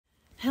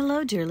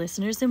Hello, dear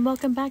listeners, and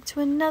welcome back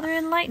to another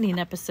enlightening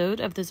episode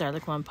of the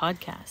Zarlequan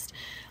Podcast.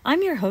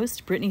 I'm your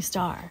host, Brittani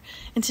Starr,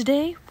 and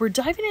today we're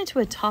diving into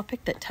a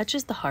topic that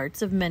touches the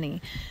hearts of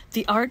many,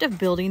 the art of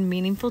building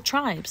meaningful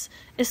tribes,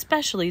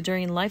 especially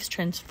during life's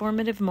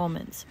transformative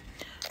moments.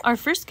 Our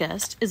first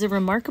guest is a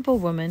remarkable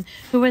woman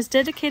who has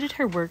dedicated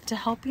her work to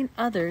helping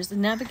others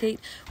navigate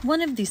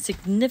one of these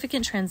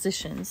significant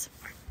transitions.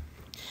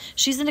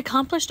 She's an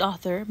accomplished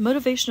author,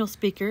 motivational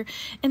speaker,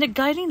 and a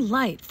guiding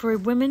light for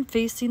women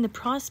facing the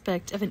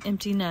prospect of an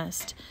empty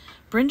nest.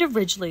 Brenda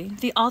Ridgley,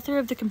 the author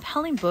of the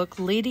compelling book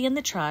Lady and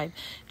the Tribe,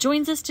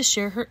 joins us to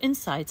share her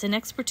insights and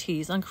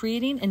expertise on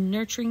creating and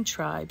nurturing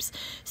tribes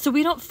so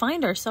we don't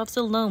find ourselves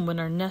alone when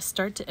our nests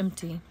start to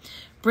empty.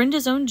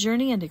 Brenda's own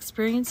journey and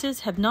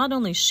experiences have not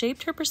only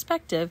shaped her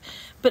perspective,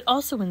 but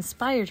also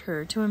inspired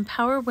her to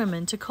empower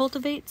women to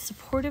cultivate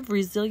supportive,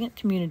 resilient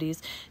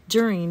communities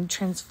during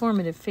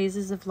transformative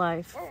phases of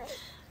life.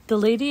 In The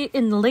Lady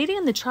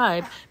and the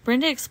Tribe,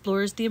 Brenda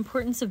explores the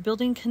importance of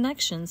building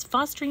connections,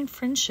 fostering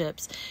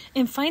friendships,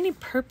 and finding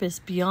purpose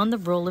beyond the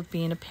role of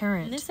being a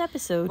parent. In this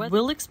episode,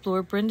 we'll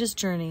explore Brenda's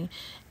journey,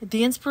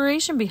 the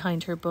inspiration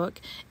behind her book,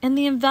 and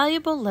the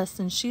invaluable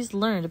lessons she's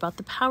learned about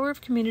the power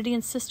of community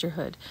and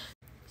sisterhood.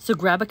 So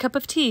grab a cup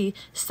of tea,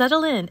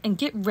 settle in, and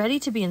get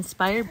ready to be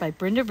inspired by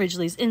Brenda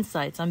Ridgley's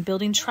insights on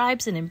building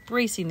tribes and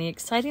embracing the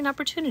exciting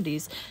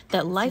opportunities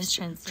that life's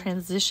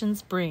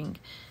transitions bring.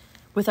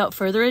 Without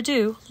further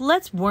ado,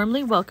 let's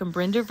warmly welcome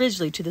Brenda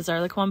Ridgley to the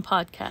Zarlequan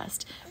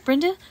Podcast.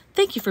 Brenda,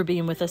 thank you for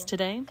being with us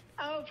today.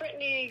 Oh,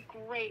 Brittani,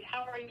 great.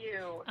 How are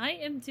you? I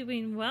am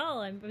doing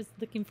well. I was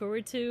looking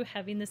forward to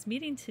having this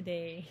meeting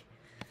today.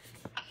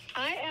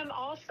 I am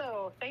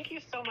also. Thank you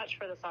so much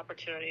for this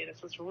opportunity.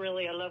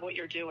 I love what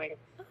you're doing.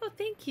 Oh,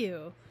 thank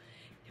you.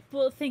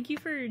 Well, thank you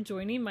for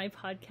joining my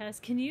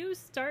podcast. Can you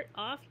start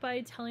off by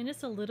telling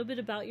us a little bit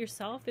about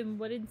yourself and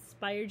what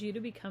inspired you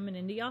to become an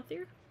indie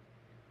author?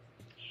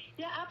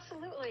 Yeah,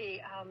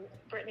 absolutely,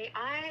 Brittani.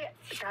 I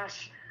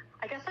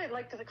guess I'd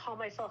like to call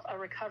myself a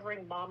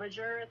recovering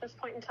momager at this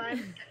point in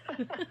time.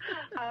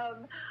 I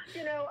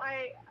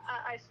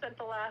spent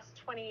the last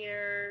 20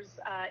 years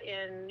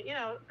in,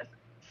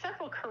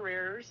 several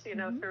careers,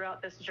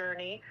 throughout this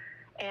journey.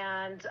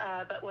 And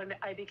but when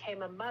I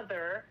became a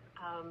mother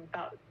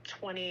about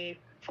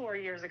 24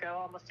 years ago,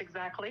 almost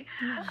exactly,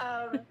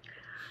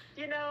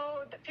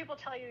 people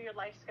tell you your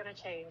life's going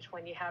to change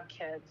when you have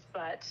kids,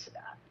 but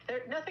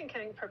nothing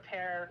can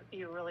prepare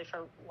you really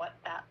for what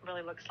that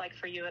really looks like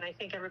for you. And I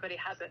think everybody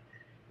has a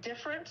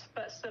different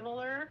but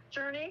similar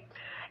journey.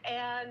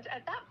 And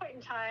at that point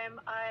in time,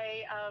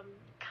 I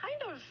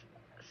kind of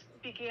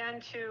began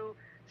to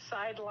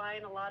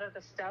sideline a lot of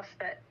the stuff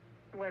that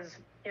was,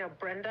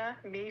 Brenda,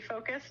 me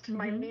focused,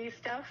 my me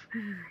stuff.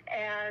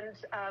 And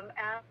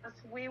as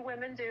we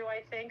women do,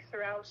 I think,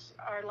 throughout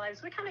our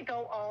lives, we kind of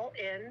go all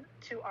in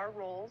to our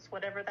roles,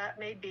 whatever that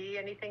may be,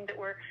 anything that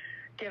we're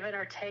given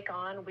or take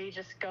on, we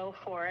just go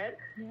for it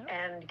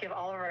and give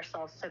all of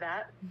ourselves to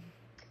that.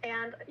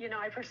 And,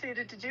 I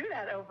proceeded to do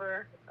that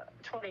over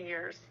 20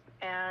 years.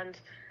 And,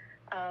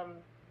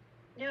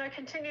 I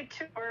continued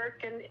to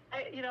work, and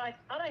I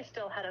thought I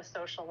still had a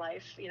social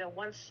life.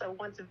 Once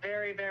a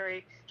very,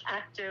 very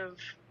active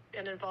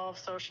and involved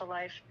social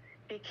life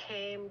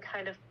became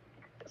kind of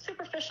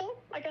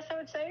superficial, I guess I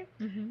would say.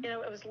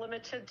 It was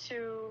limited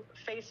to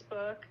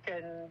Facebook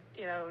and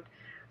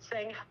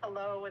saying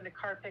hello in the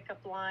car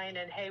pickup line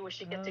and hey, we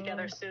should get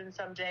together soon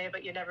someday,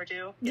 but you never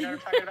do. You know what I'm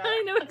talking about?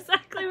 I know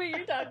exactly what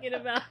you're talking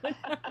about.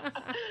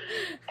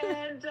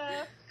 And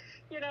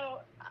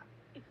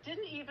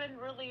didn't even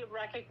really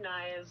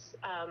recognize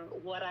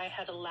what I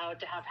had allowed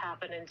to have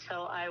happen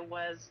until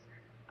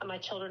my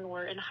children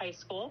were in high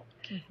schoul,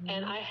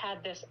 and I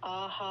had this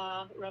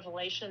aha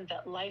revelation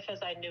that life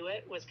as I knew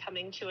it was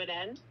coming to an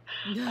end.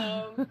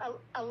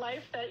 A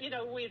life that,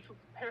 we'd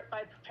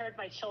prepared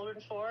my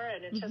children for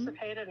and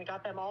anticipated and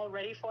got them all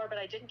ready for, but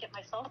I didn't get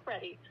myself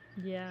ready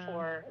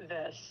for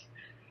this.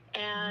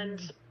 And,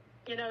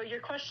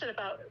 your question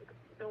about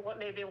what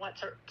made me want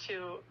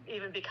to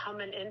even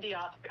become an indie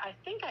author, I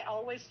think I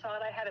always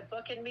thought I had a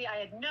book in me. I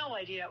had no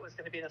idea it was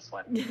going to be this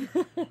one.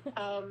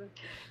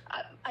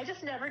 I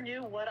just never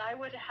knew what I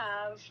would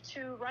have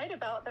to write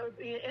about that would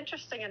be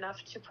interesting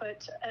enough to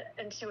put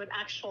into an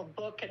actual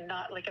book and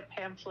not like a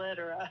pamphlet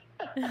or a,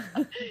 type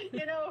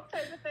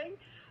of thing.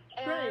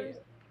 And right.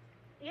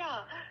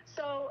 Yeah,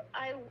 so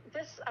I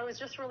was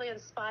just really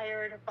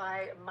inspired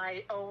by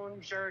my own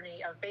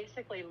journey of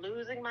basically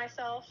losing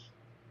myself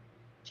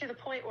to the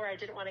point where I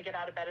didn't want to get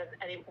out of bed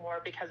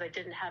anymore because I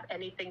didn't have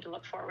anything to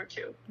look forward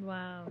to.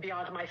 Wow.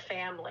 Beyond my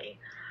family,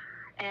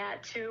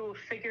 and to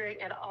figuring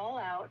it all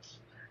out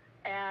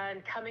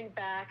and coming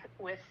back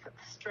with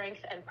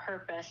strength and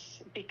purpose,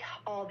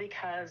 all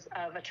because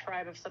of a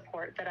tribe of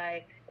support that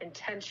I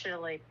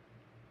intentionally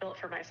built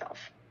for myself.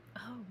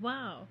 Oh,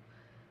 wow.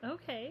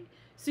 Okay.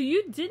 So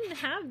you didn't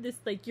have this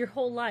like your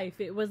whole life.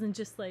 It wasn't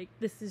just like,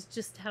 this is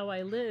just how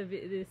I live.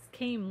 This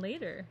came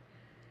later.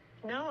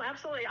 No,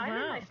 absolutely. I'm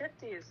in my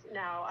 50s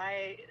now.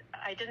 I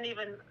didn't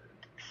even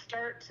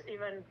start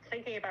even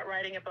thinking about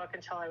writing a book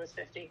until I was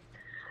 50.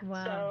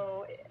 Wow.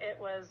 So it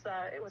was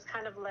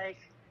kind of like,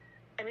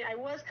 I mean, I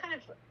was kind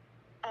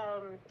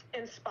of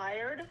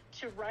inspired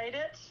to write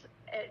it.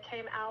 It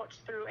came out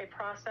through a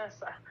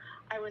process.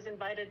 I was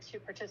invited to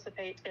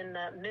participate in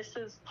the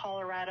Mrs.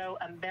 Colorado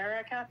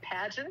America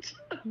pageant.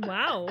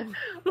 Wow.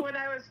 When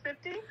I was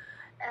 50.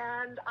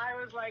 And I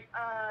was like,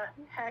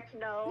 heck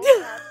no,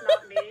 that's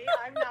not me.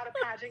 I'm not a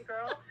pageant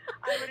girl.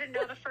 I wouldn't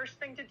know the first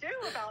thing to do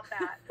about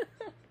that.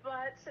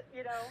 But,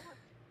 you know,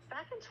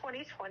 back in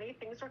 2020,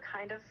 things were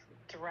kind of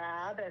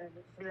drab and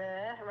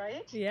bleh,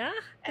 right? Yeah.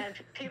 And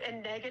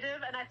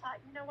negative. And I thought,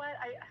 you know what?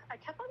 I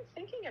kept on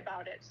thinking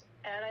about it.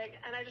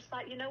 And I just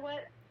thought, you know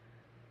what?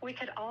 We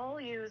could all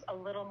use a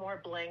little more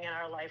bling in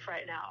our life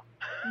right now.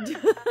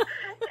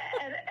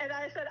 and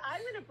I said, I'm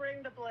going to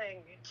bring the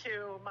bling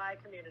to my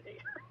community.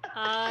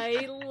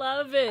 I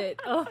love it.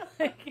 Oh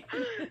my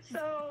goodness.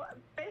 So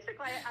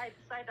basically, I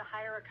decided to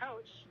hire a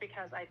coach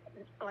because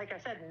like I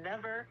said,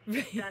 never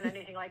done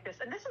anything like this.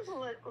 And this is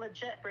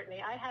legit,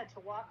 Brittany. I had to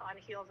walk on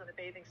heels in a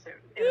bathing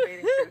suit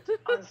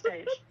on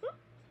stage.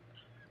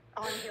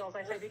 On heels,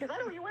 I say, because I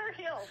don't wear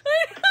heels.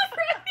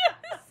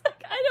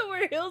 I don't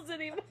wear heels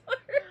anymore.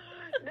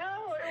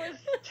 No, it was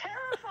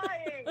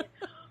terrifying.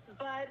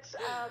 But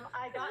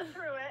I got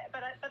through it.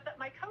 But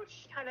my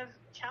coach kind of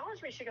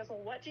challenged me. She goes, well,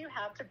 what do you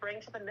have to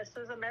bring to the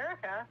Mrs.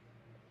 America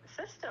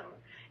system?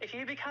 If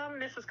you become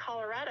Mrs.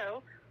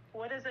 Colorado,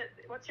 what is it?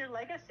 What's your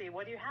legacy?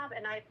 What do you have?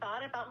 And I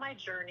thought about my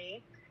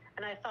journey,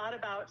 and I thought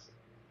about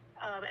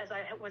as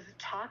I was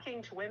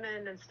talking to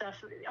women and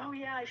stuff. Oh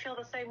yeah, I feel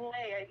the same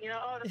way.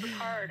 Oh, this is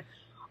hard.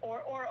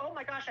 Or oh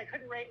my gosh, I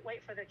couldn't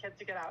wait for the kids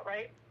to get out.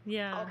 Right?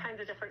 Yeah. All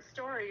kinds of different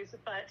stories,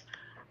 but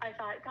I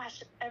thought,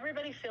 gosh,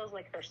 everybody feels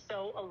like they're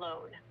so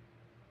alone,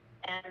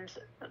 and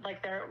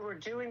like we're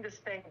doing this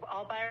thing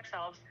all by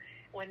ourselves,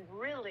 when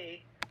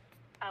really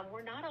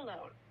we're not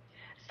alone.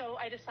 So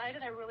I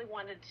decided I really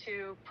wanted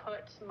to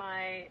put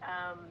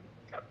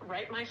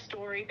write my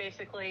story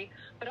basically,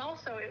 but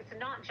also it's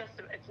not.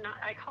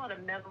 I call it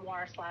a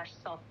memoir /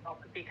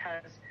 self-help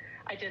because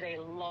I did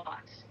a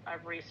lot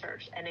of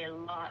research and a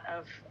lot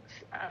of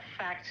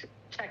fact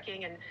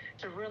checking, and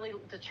to really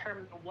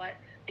determine what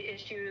the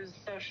issues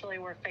socially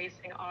we're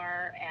facing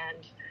are.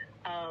 And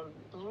I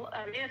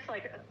mean, it's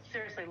like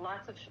seriously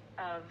lots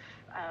of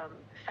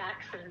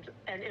facts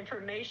and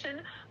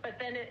information, but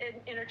then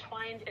it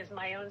intertwined is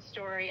my own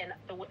story and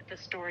the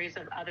stories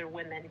of other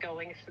women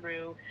going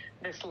through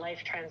this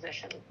life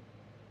transition.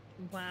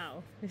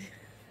 Wow.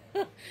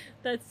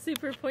 That's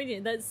super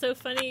poignant. That's so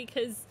funny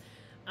because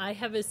I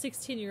have a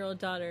 16-year-old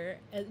daughter,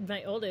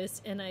 my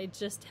oldest, and I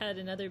just had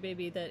another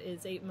baby that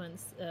is 8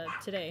 months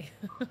today.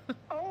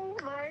 Oh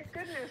my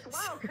goodness.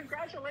 Wow.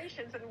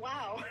 Congratulations. And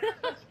wow.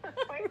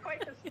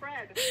 quite the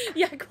spread.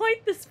 Yeah,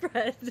 quite the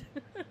spread.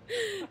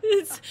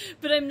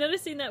 But I'm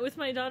noticing that with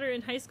my daughter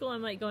in high school,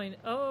 I'm like going,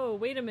 oh,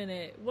 wait a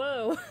minute.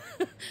 Whoa.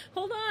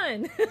 Hold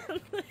on.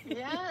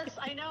 Yes,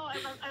 I know.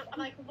 I'm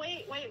like,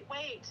 wait.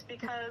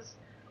 Because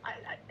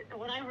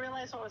when I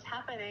realized what was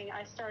happening,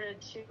 I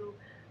started to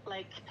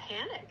like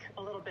panic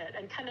a little bit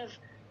and kind of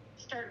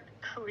start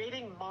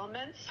creating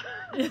moments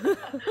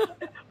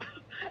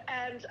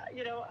and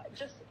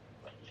just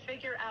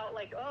figure out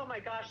like, oh my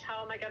gosh,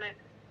 how am I going to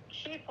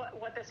keep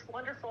what this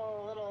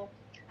wonderful little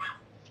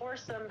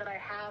foursome that I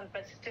have,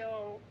 but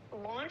still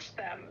launch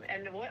them?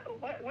 And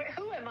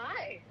who am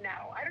I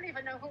now? I don't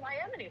even know who I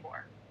am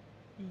anymore.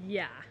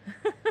 Yeah.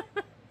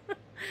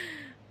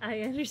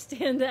 I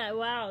understand that.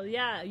 Wow.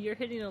 Yeah. You're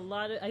hitting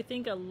I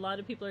think a lot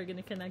of people are going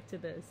to connect to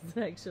this,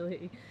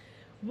 actually.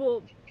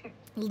 Well,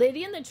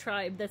 Lady in the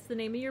Tribe, that's the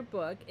name of your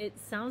book. It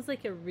sounds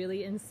like a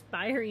really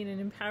inspiring and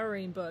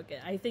empowering book.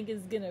 I think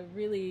is going to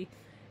really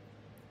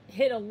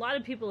hit a lot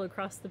of people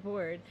across the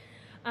board.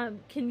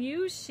 Can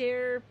you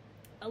share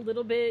a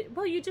little bit?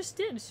 Well, you just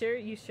did share.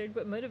 You shared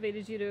what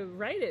motivated you to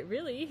write it,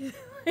 really.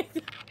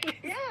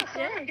 Yeah.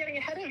 Sorry, I'm getting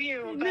ahead of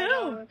you. But,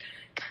 no.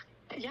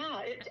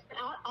 Yeah,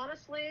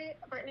 honestly,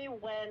 Brittany,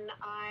 when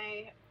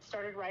I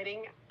started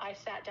writing, I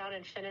sat down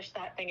and finished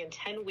that thing in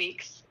 10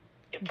 weeks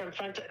from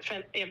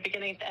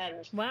beginning to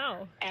end.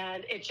 Wow.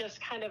 And it just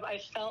I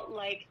felt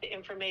like the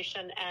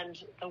information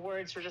and the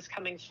words were just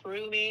coming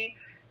through me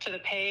to the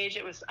page.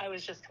 It was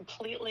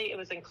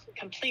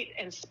complete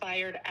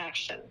inspired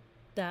action.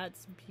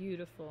 That's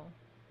beautiful.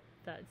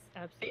 That's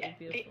absolutely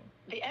beautiful.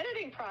 The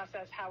editing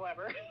process,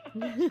 however,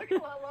 took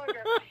a lot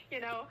longer.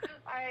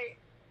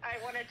 I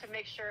wanted to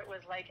make sure it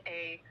was like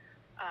I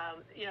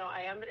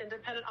am an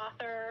independent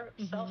author,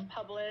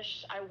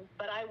 self-published,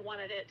 but I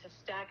wanted it to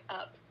stack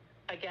up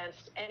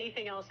against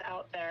anything else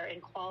out there in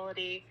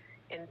quality,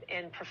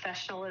 in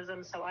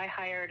professionalism. So I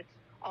hired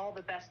all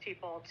the best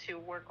people to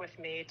work with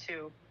me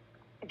to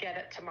get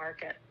it to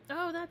market.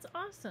 Oh, that's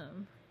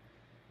awesome.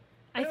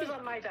 It was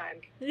on my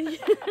dime.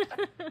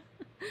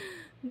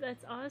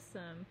 That's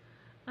awesome.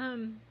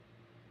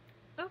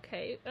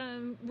 Okay.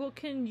 Well,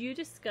 can you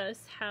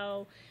discuss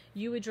how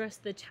you address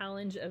the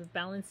challenge of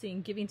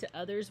balancing giving to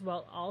others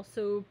while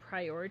also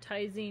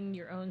prioritizing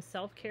your own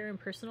self-care and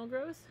personal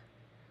growth?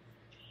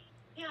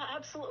 Yeah,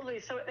 absolutely.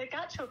 So it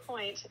got to a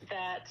point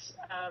that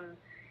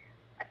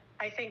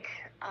I think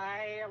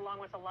I, along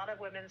with a lot of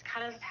women,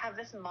 kind of have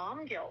this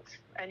mom guilt.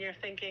 And you're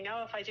thinking,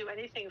 oh, if I do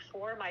anything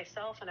for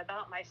myself and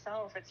about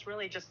myself, it's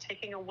really just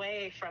taking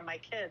away from my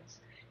kids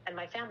and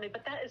my family.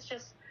 But that is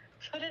just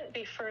couldn't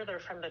be further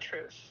from the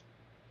truth.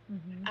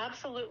 Mm-hmm.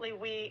 Absolutely,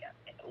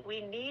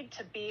 we need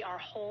to be our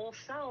whole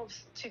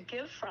selves to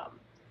give from.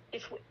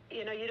 If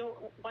you don't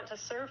want to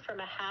serve from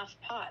a half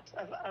pot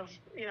of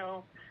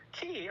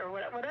tea or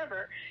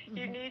whatever, mm-hmm.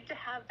 You need to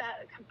have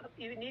that.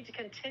 You need to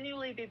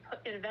continually be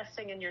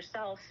investing in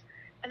yourself,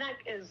 and that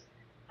is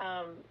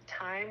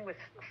time with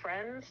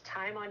friends,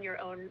 time on your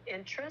own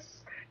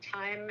interests,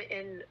 time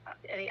in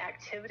any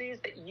activities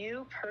that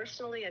you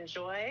personally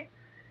enjoy.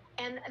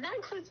 And that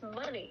includes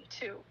money,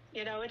 too.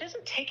 It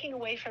isn't taking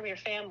away from your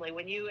family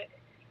when you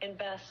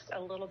invest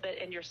a little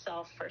bit in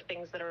yourself for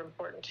things that are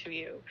important to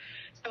you.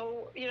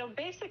 So,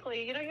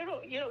 basically, you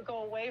don't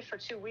go away for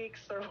 2 weeks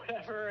or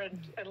whatever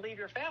and leave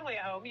your family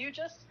at home. You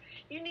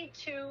need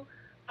to,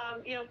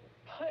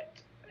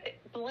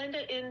 blend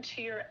it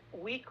into your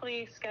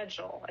weekly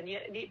schedule.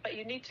 But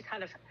you need to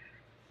kind of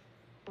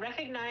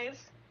recognize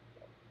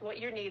what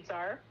your needs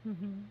are.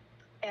 Mm-hmm.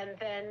 And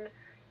then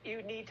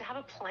you need to have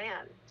a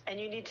plan. And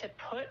you need to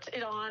put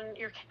it on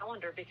your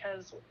calendar,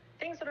 because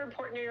things that are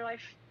important in your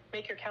life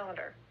make your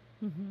calendar.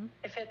 Mm-hmm.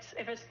 If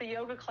it's the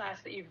yoga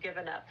class that you've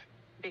given up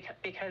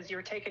because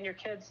you're taking your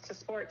kids to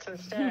sports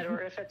instead,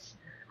 or if it's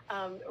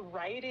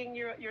writing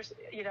your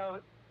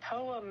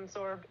poems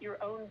or your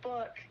own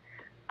book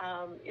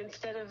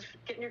instead of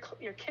getting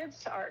your kids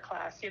to art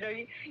class,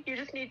 you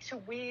just need to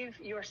weave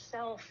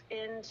yourself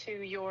into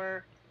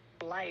your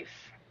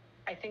life.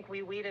 I think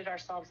we weeded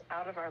ourselves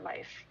out of our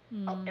life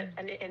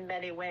in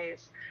many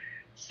ways.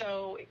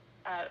 So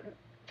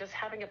just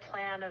having a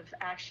plan of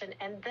action.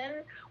 And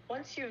then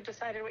once you've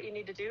decided what you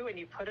need to do and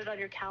you put it on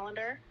your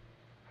calendar,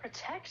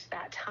 protect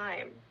that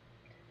time.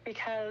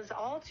 Because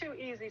all too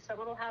easy,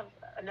 someone will have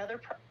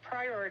another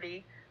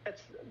priority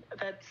that's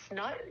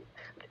not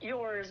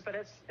yours, but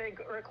it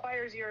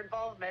requires your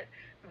involvement.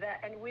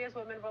 And we as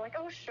women were like,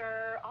 oh,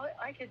 sure,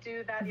 I could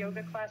do that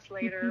yoga class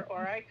later,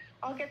 or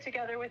I'll get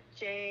together with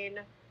Jane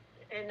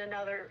in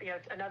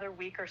another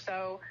week or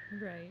so.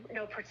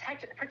 Right.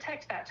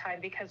 Protect that time,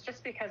 because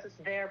just because it's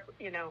there,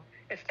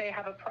 if they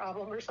have a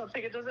problem or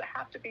something, it doesn't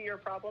have to be your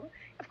problem.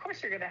 Of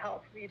course you're going to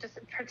help. You just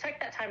protect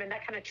that time, and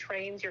that kind of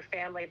trains your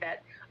family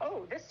that,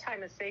 oh, this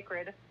time is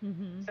sacred.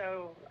 Mm-hmm.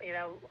 So,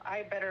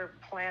 I better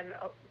plan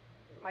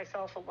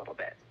myself a little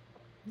bit.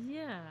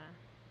 Yeah.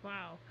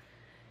 Wow.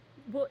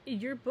 Well,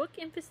 your book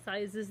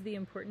emphasizes the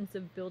importance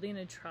of building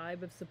a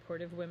tribe of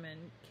supportive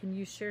women. Can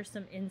you share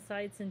some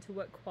insights into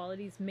what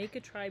qualities make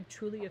a tribe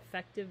truly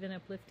effective and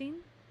uplifting?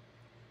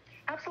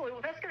 Absolutely.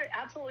 Well, that's going to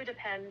absolutely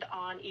depend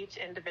on each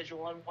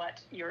individual and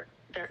what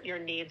your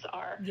needs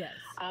are. Yes.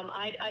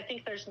 I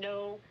think there's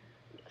no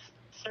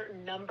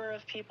certain number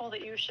of people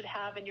that you should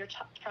have in your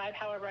tribe.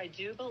 However, I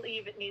do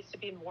believe it needs to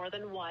be more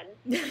than one.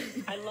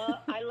 I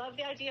love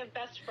the idea of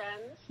best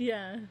friends.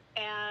 Yeah.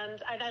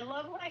 And I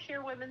love when I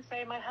hear women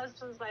say, my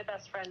husband's my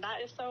best friend.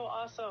 That is so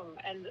awesome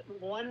and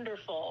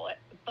wonderful.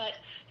 But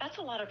that's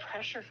a lot of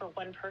pressure for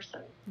one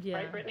person. Yeah.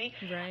 Right, Brittany?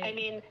 Right. I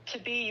mean, to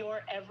be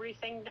your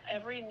everything,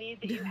 every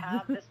need that you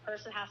have, this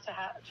person has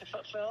to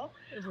fulfill.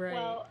 Right.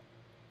 Well,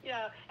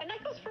 yeah. And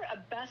that goes for a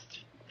best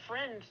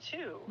friend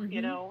too,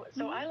 mm-hmm.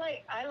 So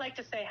mm-hmm. I like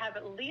to say have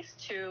at least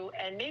 2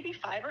 and maybe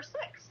 5 or 6.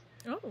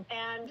 Oh,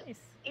 and nice.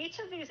 Each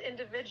of these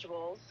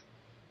individuals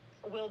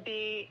will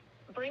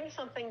bring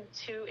something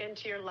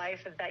into your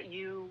life that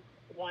you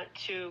want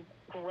to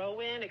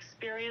grow in,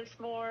 experience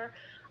more.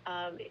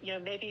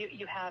 Maybe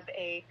you have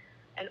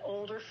an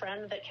older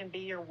friend that can be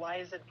your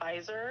wise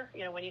advisor,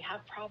 when you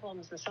have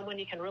problems, and someone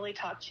you can really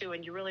talk to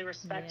and you really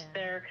respect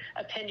their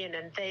opinion,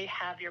 and they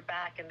have your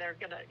back and they're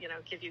going to,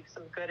 give you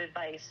some good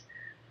advice.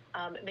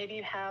 Maybe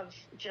you have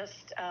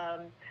just a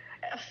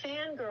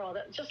fangirl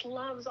that just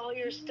loves all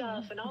your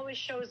stuff and always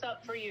shows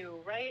up for you,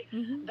 right?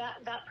 Mm-hmm.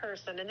 That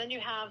person. And then you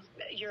have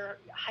your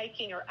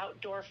hiking or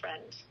outdoor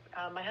friend.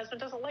 My husband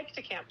doesn't like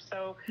to camp,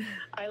 so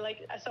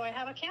I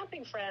have a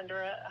camping friend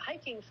or a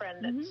hiking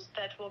friend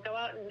that will go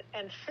out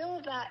and fill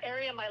that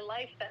area of my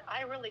life that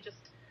I really just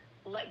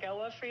let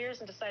go of for years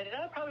and decided,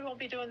 I probably won't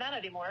be doing that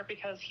anymore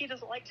because he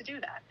doesn't like to do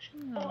that.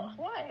 Well,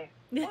 why?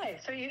 Why?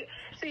 So you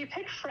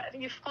pick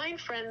you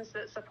find friends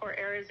that support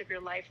areas of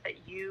your life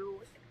that you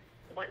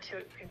want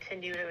to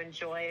continue to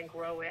enjoy and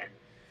grow in.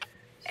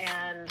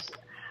 And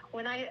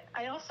when I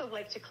also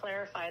like to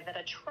clarify that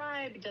a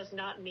tribe does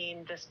not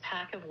mean this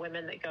pack of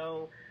women that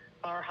go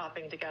bar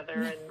hopping together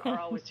and are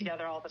always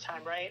together all the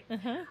time, right?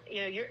 Uh-huh.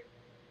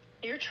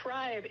 Your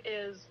tribe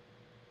is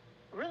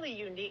really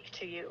unique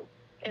to you.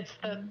 It's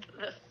the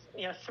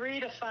 3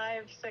 to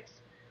 5, 6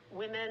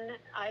 women.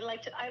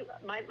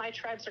 My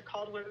tribes are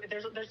called women.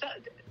 There's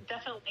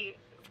definitely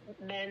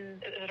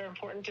men that are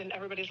important in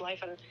everybody's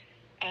life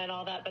and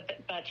all that.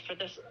 But for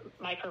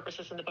my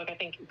purposes in the book, I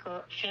think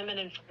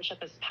feminine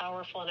friendship is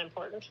powerful and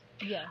important.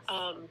 Yes.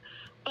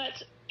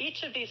 But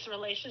each of these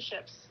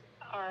relationships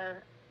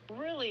are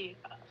really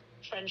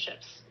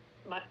friendships.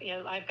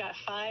 I've got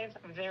 5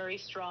 very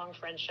strong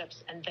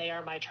friendships, and they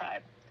are my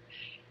tribe.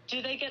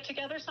 Do they get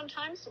together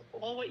sometimes?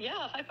 Well,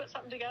 yeah, if I put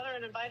something together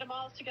and invite them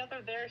all together,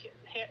 they're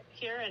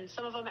here, and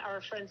some of them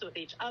are friends with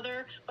each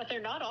other, but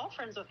they're not all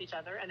friends with each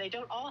other, and they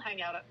don't all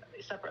hang out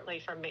separately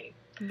from me.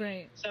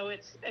 Right. So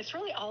it's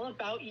really all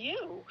about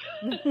you.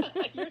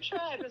 Your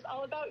tribe is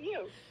all about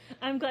you.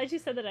 I'm glad you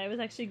said that. I was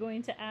actually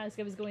going to ask,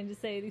 I was going to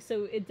say,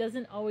 so it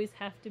doesn't always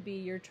have to be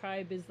your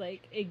tribe is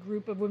like a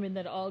group of women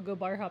that all go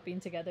bar hopping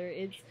together.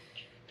 It's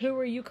who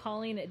are you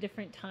calling at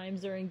different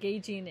times or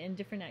engaging in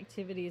different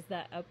activities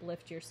that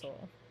uplift your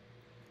soul?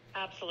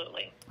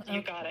 Absolutely.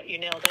 You got it. You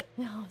nailed it.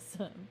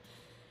 Awesome.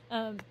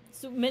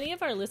 So many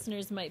of our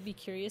listeners might be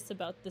curious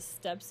about the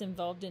steps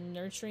involved in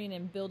nurturing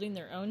and building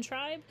their own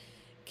tribe.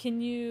 Can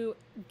you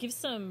give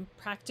some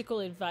practical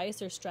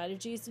advice or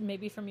strategies,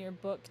 maybe from your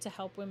book, to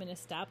help women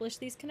establish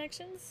these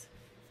connections?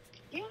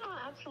 Yeah,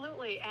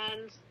 absolutely.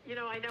 And,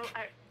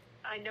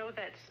 I know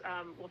that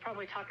we'll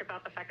probably talk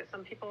about the fact that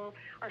some people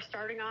are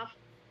starting off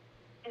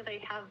and they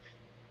have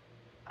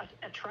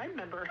a tribe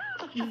member.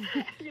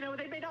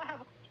 They may not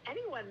have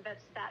anyone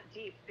that's that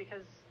deep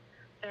because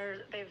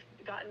they've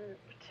gotten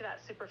to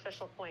that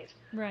superficial point.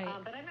 Right.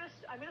 But I'm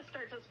gonna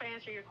start just by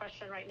answering your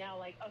question right now.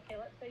 Like, okay,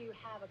 let's say you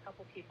have a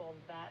couple people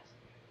that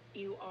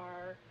you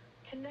are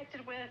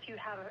connected with, you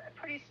have a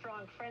pretty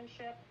strong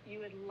friendship, you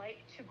would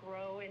like to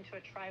grow into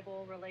a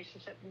tribal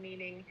relationship,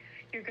 meaning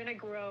you're going to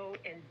grow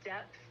in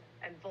depth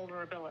and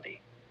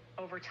vulnerability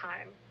over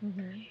time.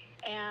 Mm-hmm.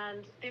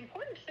 And the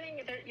important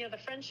thing, the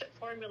friendship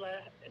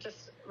formula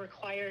just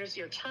requires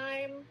your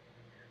time,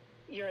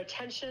 your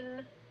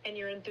attention, and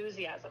your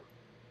enthusiasm.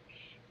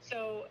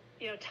 So,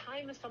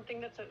 time is something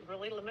that's a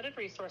really limited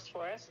resource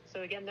for us.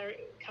 So again, there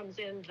comes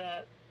in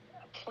the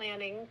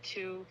planning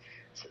to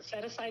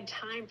set aside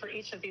time for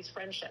each of these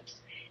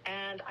friendships.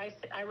 And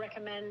I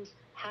recommend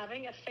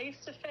having a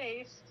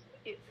face-to-face,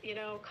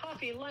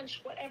 coffee, lunch,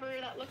 whatever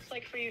that looks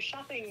like for you,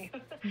 shopping.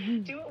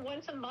 Mm-hmm. Do it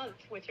once a month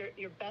with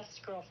your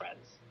best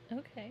girlfriends.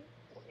 Okay.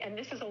 And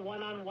this is a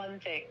one-on-one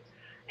thing.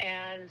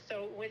 And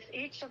so with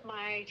each of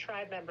my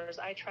tribe members,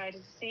 I try to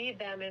see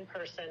them in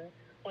person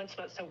once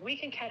a month so we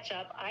can catch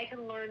up. I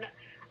can learn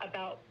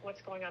about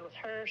what's going on with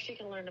her. She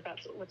can learn about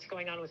what's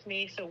going on with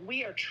me. So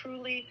we are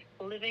truly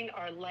living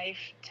our life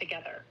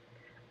together.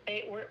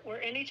 We're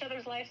in each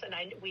other's lives, and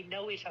we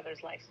know each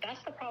other's lives.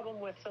 That's the problem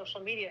with social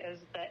media, is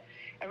that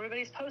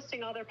everybody's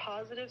posting all their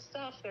positive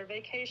stuff, their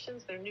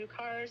vacations, their new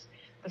cars,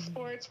 the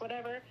sports,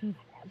 whatever.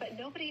 But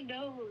nobody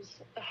knows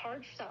the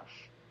hard stuff.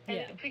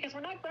 And because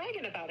we're not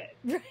bragging about it.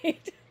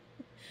 Right.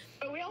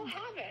 But we all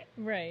have it.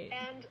 Right.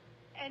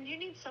 And you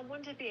need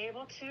someone to be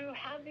able to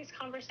have these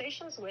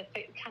conversations with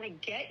that kind of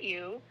get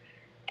you,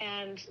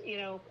 and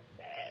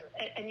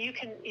and you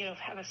can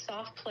have a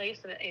soft place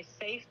and a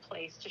safe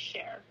place to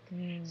share.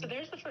 So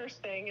there's the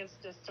first thing, is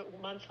just to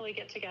monthly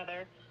get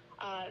together.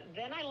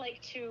 Then I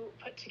like to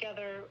put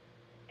together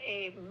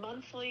a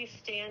monthly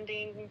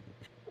standing.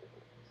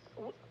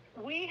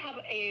 We have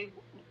a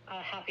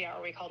happy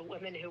hour we call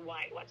Women Who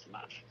Wine once a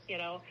month,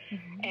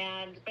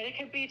 Mm-hmm. But it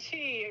could be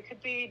tea, it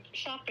could be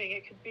shopping,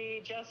 it could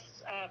be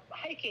just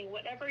hiking,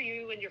 whatever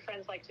you and your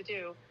friends like to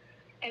do.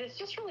 And it's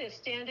just really a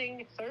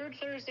standing third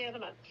Thursday of the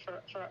month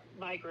for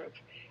my group.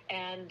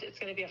 And it's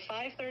going to be a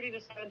 5:30 to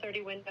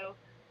 7:30 window.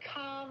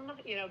 Come,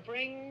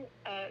 bring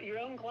your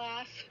own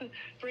glass,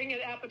 bring an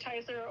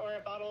appetizer or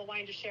a bottle of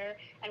wine to share,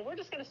 and we're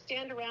just going to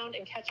stand around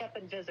and catch up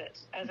and visit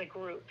as a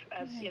group.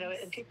 As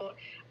nice. And people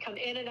come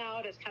in and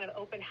out. It's kind of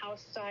open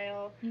house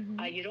style.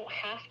 Mm-hmm. You don't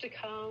have to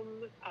come.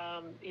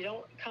 You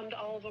don't come to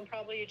all of them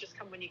probably. You just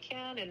come when you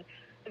can. And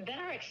then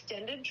our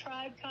extended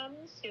tribe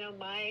comes.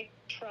 My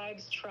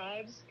tribe's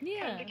tribes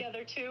come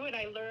together too, and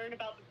I learn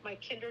about my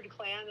kindred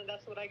clan, and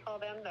that's what I call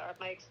them.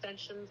 My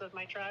extensions of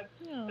my tribe,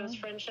 those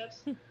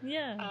friendships. So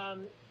I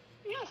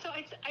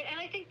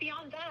think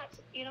beyond that,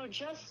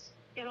 just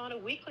on a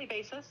weekly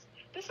basis,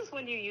 this is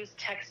when you use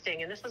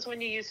texting, and this is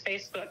when you use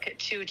Facebook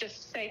to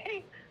just say,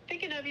 hey,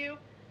 thinking of you,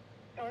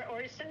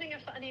 or sending a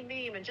funny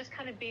meme, and just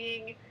kind of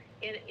being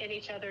in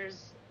each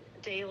other's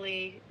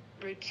daily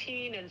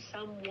routine in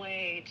some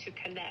way to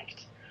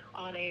connect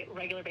on a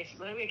regular basis.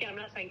 And again, I'm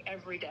not saying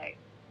every day,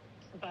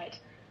 but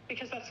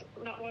because that's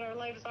not what our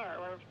lives are,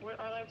 or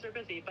our lives are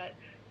busy, but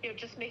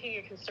just making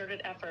a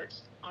concerted effort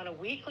on a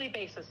weekly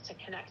basis to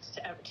connect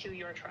to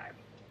your tribe.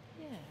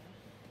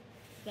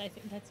 Yeah, I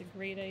think that's a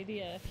great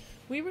idea.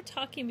 We were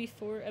talking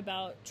before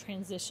about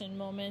transition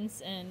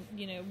moments, and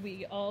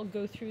we all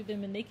go through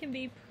them, and they can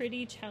be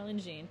pretty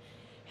challenging.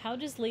 How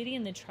does Lady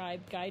in the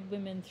Tribe guide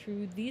women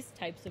through these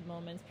types of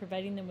moments,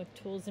 providing them with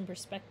tools and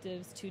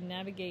perspectives to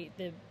navigate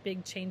the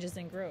big changes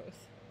and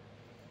growth?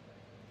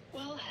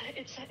 Well,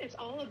 it's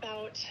all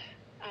about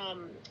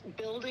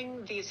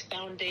building these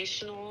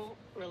foundational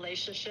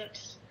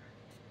relationships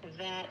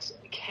that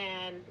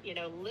can,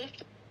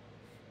 lift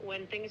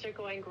when things are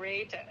going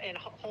great and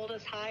hold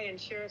us high and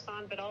cheer us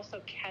on, but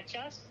also catch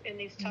us in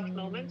these tough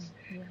moments.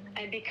 Yeah.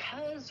 And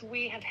because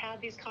we have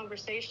had these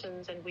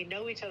conversations and we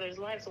know each other's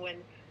lives,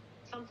 when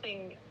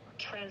something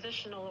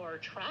transitional or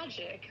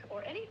tragic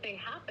or anything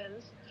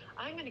happens,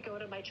 I'm going to go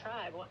to my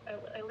tribe,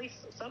 at least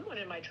someone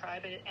in my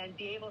tribe, and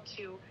be able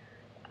to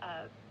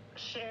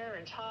share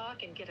and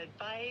talk and get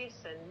advice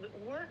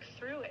and work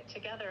through it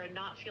together and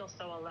not feel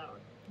so alone.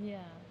 Yeah.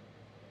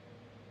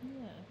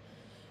 Yeah.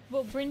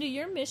 Well, Brenda,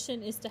 your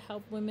mission is to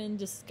help women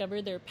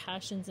discover their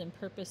passions and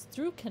purpose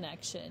through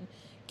connection.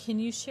 Can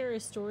you share a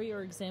story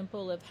or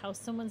example of how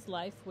someone's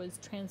life was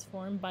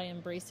transformed by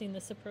embracing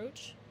this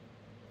approach?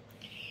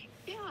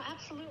 Yeah,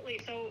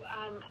 absolutely. So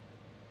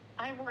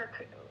I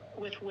work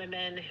with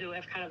women who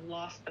have kind of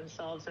lost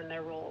themselves in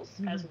their roles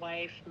as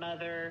wife,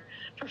 mother,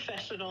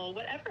 professional,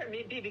 whatever it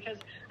may be, because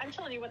I'm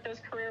telling you what, those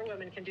career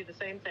women can do the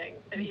same thing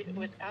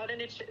without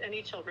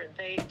any children.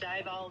 They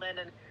dive all in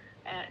and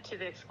to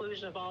the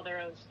exclusion of all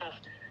their own stuff.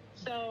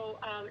 So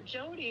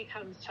Jody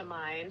comes to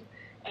mind,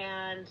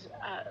 and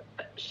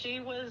she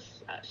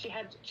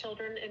had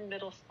children in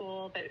middle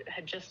school that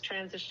had just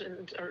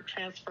transitioned or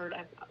transferred,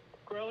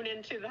 grown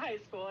into the high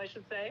school, I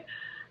should say,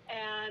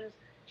 and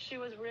she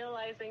was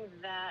realizing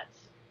that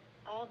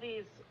all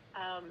these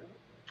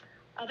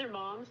other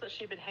moms that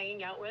she'd been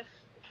hanging out with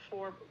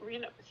for,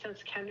 since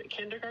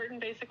kindergarten,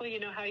 basically,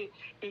 how you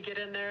get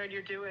in there and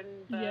you're doing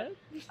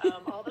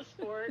all the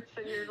sports,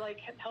 and you're like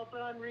helping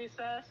on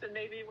recess and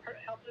maybe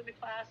helping in the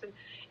class.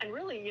 And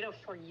really,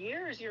 for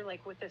years, you're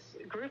like with this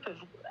group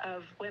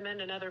of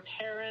women and other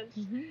parents.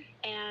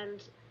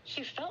 And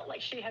she felt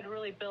like she had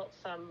really built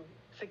some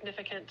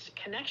significant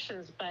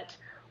connections, but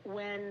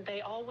when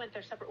they all went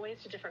their separate ways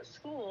to different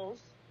schools,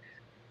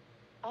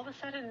 all of a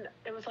sudden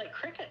it was like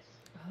crickets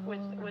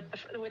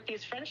with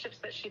these friendships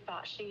that she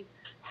thought she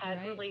had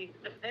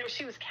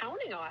she was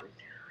counting on.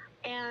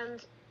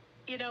 And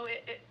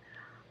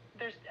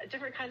there's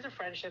different kinds of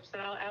friendships,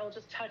 and I'll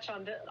just touch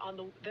on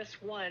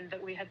this one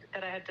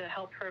that I had to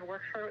help her and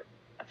work her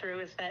through,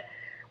 is that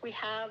we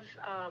have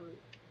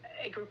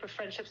a group of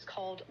friendships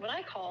called what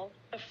I call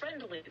the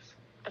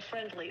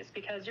friendlies,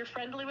 because you're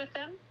friendly with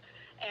them,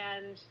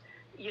 and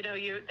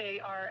they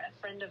are a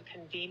friend of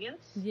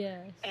convenience.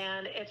 Yes.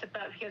 And it's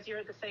about, because you're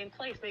at the same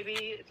place. Maybe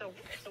it's a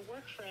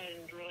work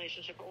friend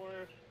relationship, or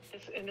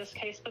in this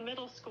case, the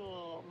middle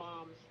school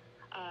moms.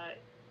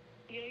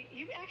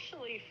 You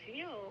actually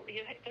feel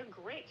they're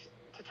great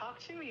to talk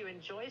to. You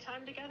enjoy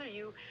time together.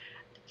 You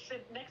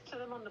sit next to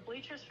them on the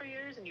bleachers for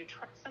years, and you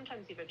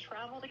sometimes even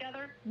travel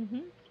together.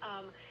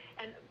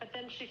 But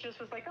then she just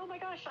was like, oh my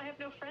gosh, I have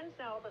no friends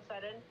now all of a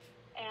sudden.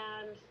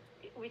 And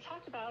we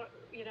talked about,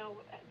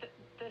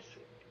 this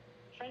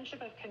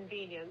friendship of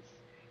convenience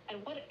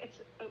and what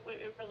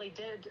it really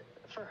did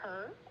for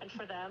her and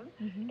for them.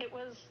 It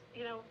was,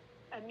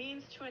 a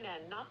means to an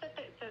end. Not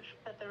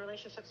that the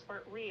relationships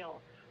weren't real,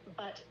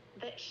 but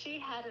that she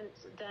hadn't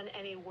done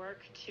any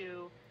work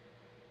to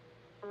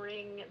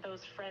bring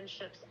those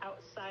friendships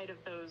outside of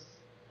those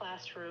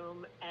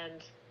classroom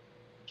and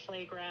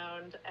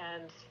playground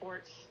and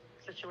sports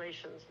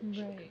situations.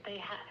 Right.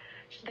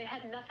 They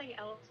had nothing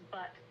else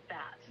but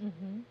that.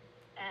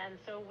 And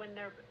so when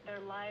their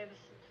lives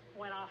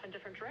went off in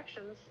different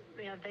directions,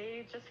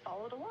 they just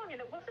followed along.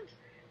 And it wasn't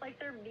like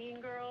they're mean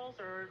girls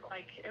or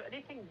like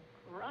anything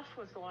rough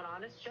was going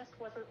on. It just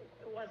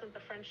wasn't the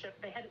friendship.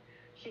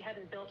 She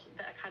hadn't built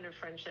that kind of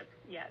friendship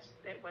yet.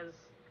 It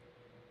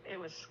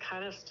was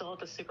kind of still at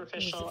the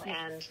superficial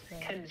and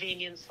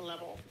convenience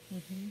level.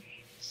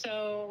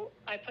 So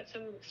I put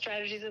some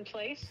strategies in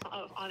place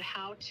on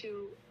how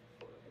to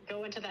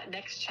go into that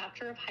next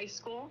chapter of high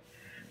school,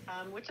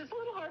 which is a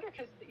little harder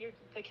because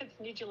the kids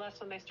need you less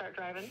when they start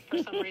driving for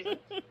some reason.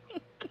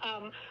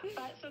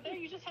 But so there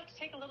you just have to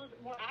take a little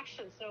bit more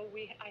action. So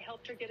I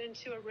helped her get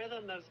into a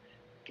rhythm of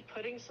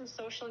putting some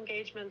social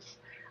engagements,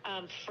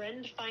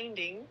 friend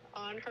finding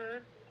on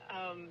her,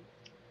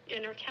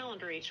 in her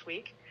calendar each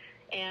week.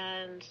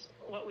 And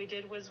what we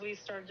did was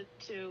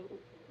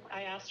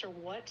I asked her,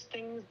 what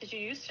things did you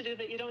used to do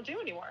that you don't do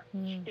anymore?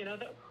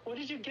 What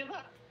did you give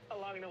up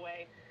along the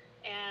way?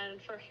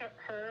 And for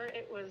her,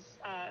 it was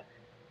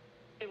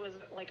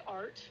like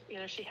art.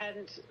 She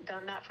hadn't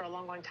done that for a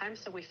long, long time.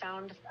 So we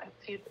found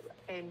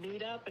a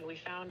meetup, and we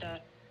found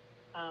a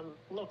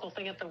local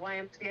thing at the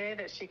YMCA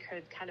that she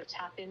could kind of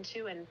tap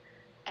into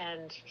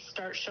and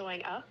start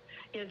showing up.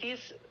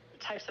 These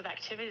types of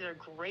activities are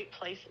great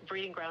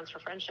breeding grounds for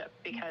friendship,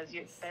 because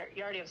you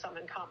already have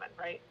something in common,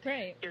 right?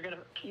 Right.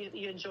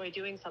 You enjoy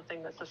doing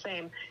something that's the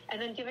same,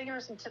 and then giving her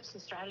some tips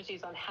and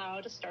strategies on how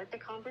to start the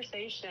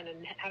conversation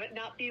and have it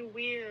not be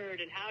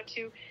weird, and how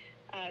to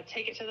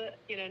take it to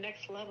the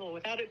next level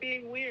without it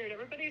being weird.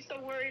 Everybody's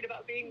so worried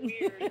about being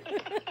weird.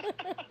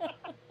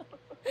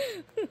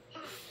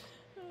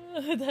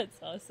 That's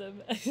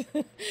awesome.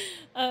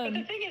 But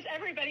the thing is,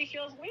 everybody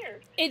feels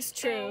weird. It's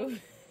true.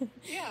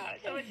 Yeah,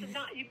 so it's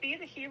not, you be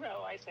the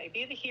hero, I say.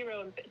 Be the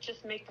hero and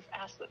just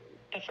ask the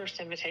first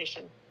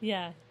invitation.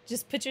 Yeah,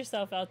 just put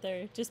yourself out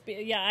there.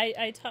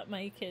 I taught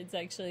my kids,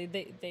 actually,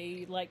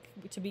 they like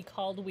to be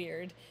called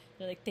weird.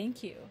 They're like,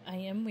 thank you, I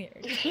am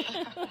weird.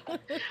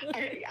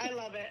 I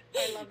love it.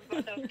 I love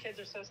those kids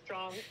are so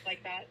strong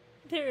like that.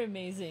 They're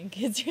amazing.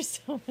 Kids are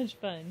so much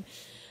fun.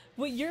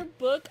 Well, your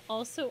book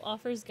also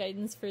offers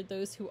guidance for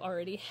those who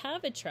already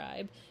have a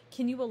tribe.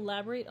 Can you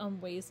elaborate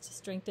on ways to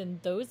strengthen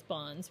those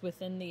bonds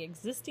within the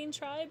existing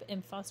tribe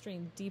and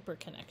fostering deeper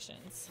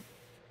connections?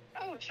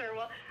 Oh, sure.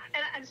 Well,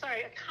 and I'm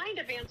sorry, I kind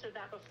of answered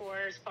that before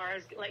as far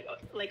as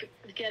like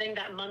getting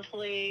that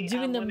monthly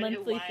doing the Women Who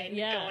monthly Wine thing,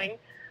 yeah. going.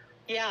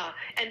 Yeah.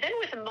 And then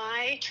with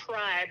my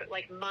tribe,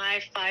 like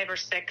my 5 or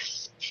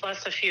 6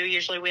 plus a few,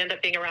 usually we end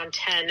up being around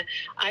 10,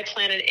 I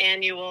plan an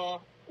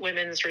annual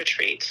women's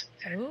retreat.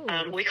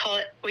 We call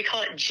it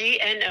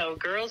GNO,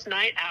 Girls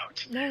Night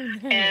Out. Oh,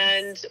 nice.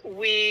 And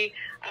we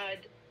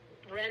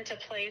rent a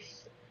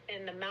place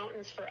in the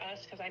mountains for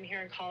us because I'm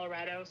here in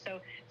Colorado. So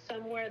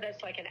somewhere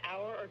that's like an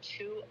hour or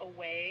 2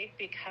 away,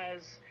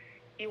 because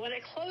you want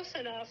it close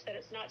enough that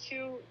it's not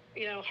too,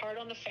 hard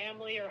on the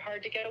family or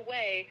hard to get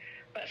away,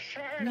 but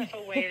far enough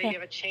away that you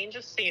have a change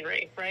of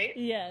scenery, right?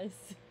 Yes.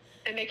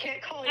 And they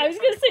can't call you. I was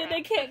going to say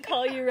they can't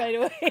call you right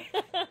away.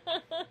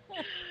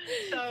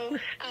 So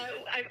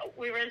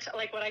we rent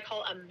like what I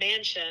call a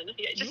mansion,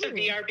 just a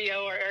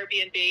VRBO or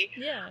Airbnb.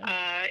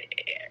 Yeah.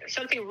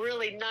 Something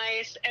really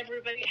nice.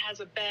 Everybody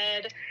has a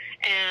bed,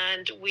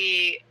 and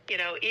we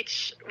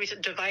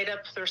divide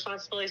up the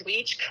responsibilities. We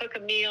each cook a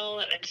meal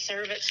and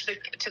serve it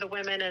to the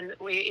women, and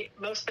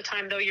most of the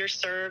time though you're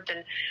served,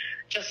 and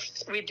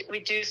just we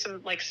do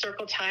some like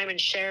circle time and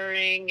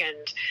sharing,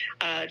 and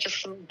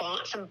just some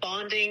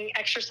bonding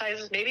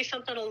exercises, maybe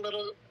something a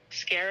little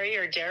scary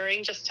or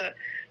daring, just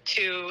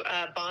to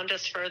bond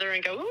us further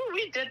and go, ooh,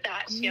 we did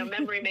that,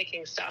 memory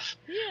making stuff.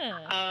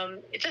 Yeah.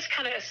 It just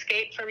kind of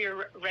escape from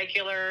your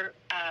regular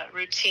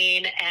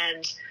routine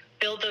and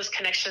build those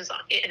connections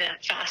in a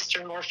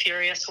faster, more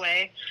furious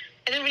way.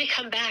 And then when you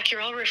come back, you're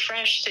all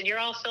refreshed and you're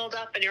all filled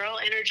up and you're all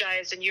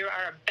energized and you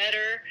are a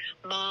better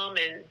mom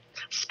and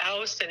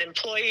spouse and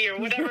employee or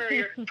whatever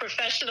you're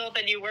professional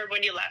than you were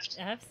when you left.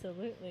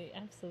 Absolutely.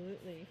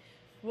 Absolutely.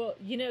 Well,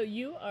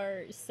 you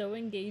are so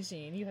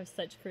engaging. You have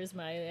such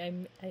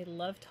charisma. I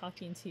love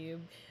talking to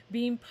you.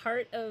 Being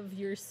part of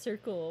your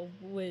circle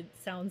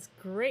sounds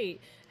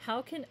great.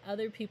 How can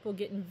other people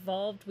get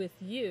involved with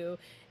you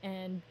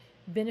and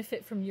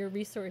benefit from your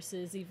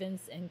resources,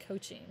 events, and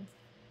coaching?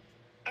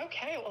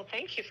 Okay. Well,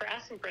 thank you for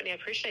asking, Brittany. I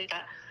appreciate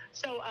that.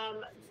 So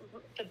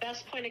the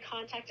best point of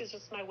contact is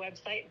just my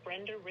website,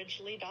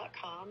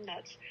 BrendaRidgley.com.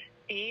 That's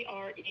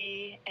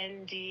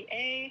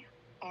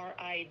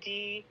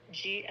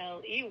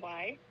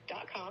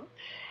BrendaRidgley.com.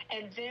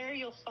 And there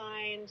you'll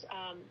find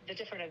the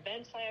different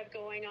events I have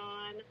going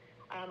on.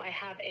 I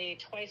have a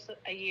twice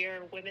a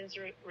year women's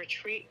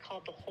retreat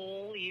called the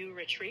Whole You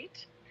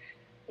Retreat,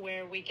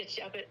 where we get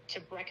you up to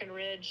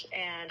Breckenridge,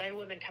 and I have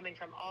women coming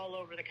from all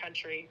over the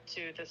country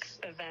to this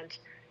event.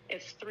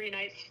 It's 3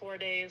 nights, 4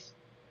 days.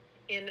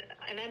 And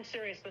I'm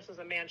serious, this is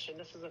a mansion.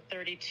 This is a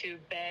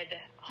 32-bed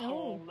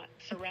home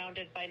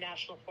surrounded by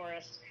national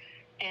forest.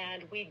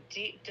 And we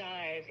deep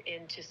dive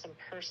into some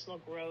personal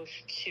growth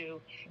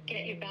to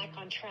get you back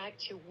on track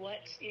to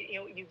what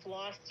you've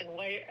lost, and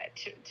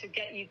to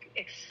get you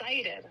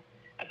excited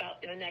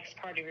about the next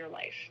part of your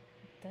life.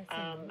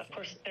 Of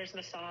course, there's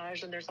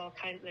massage, and there's all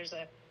kinds. There's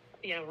a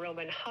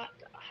Roman hot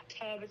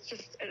tub. It's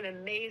just an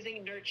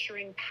amazing,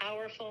 nurturing,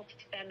 powerful,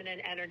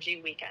 feminine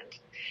energy weekend.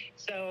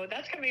 So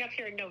that's coming up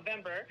here in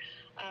November,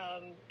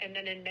 and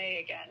then in May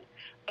again.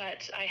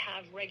 But I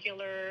have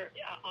regular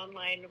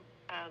online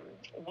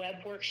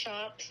web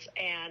workshops,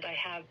 and I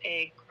have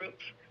a group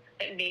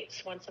that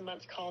meets once a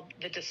month called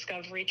the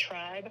Discovery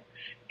Tribe,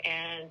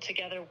 and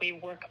together we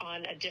work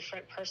on a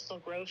different personal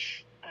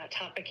growth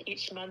topic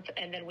each month,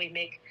 and then we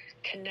make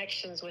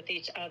connections with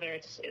each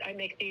other. I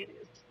make these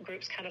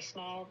groups kind of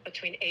small,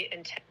 between 8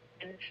 and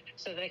 10,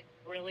 so they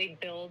really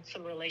build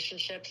some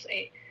relationships,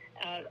 a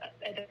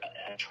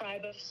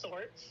tribe of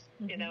sorts,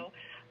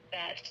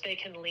 that they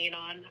can lean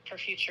on for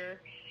future.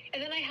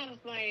 And then I have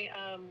my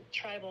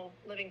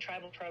living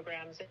tribal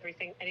programs,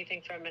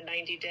 anything from a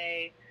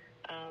 90-day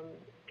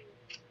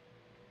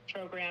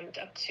program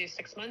up to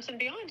 6 months and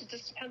beyond. It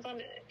just depends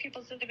on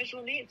people's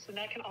individual needs, and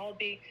that can all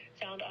be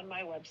found on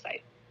my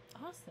website.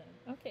 Awesome.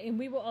 Okay, and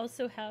we will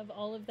also have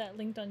all of that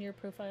linked on your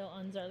profile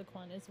on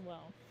Zarlequan as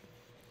well.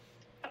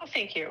 Oh,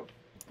 thank you.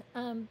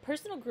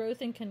 Personal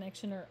growth and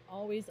connection are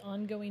always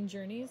ongoing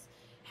journeys.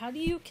 How do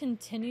you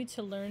continue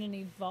to learn and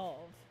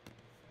evolve?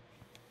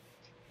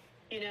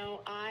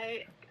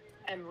 I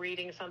am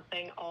reading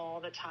something all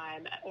the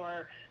time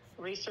or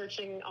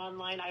researching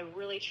online. I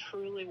really,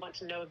 truly want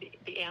to know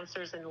the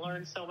answers and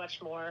learn so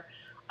much more.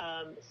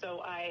 So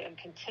I am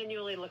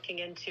continually looking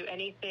into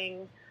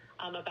anything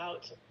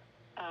about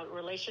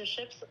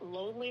relationships.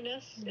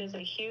 Loneliness is a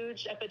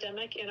huge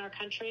epidemic in our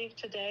country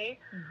today.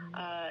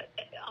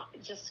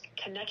 Just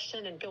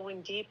connection and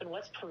going deep, and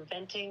what's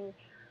preventing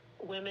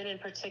women in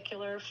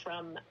particular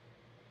from,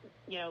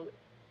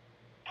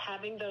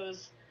 having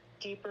those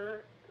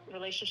deeper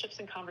relationships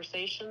and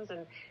conversations.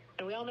 And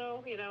we all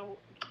know,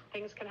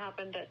 things can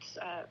happen that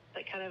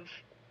kind of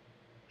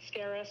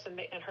scare us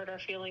and hurt our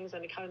feelings,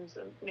 and it kind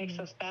of makes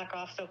us back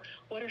off. So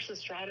what are some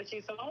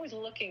strategies? So I'm always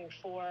looking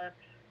for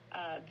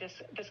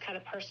this kind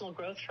of personal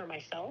growth for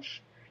myself.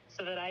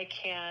 so that I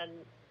can,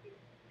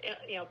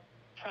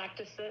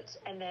 practice it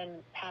and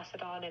then pass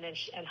it on and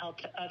help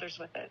others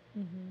with it.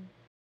 Mm-hmm.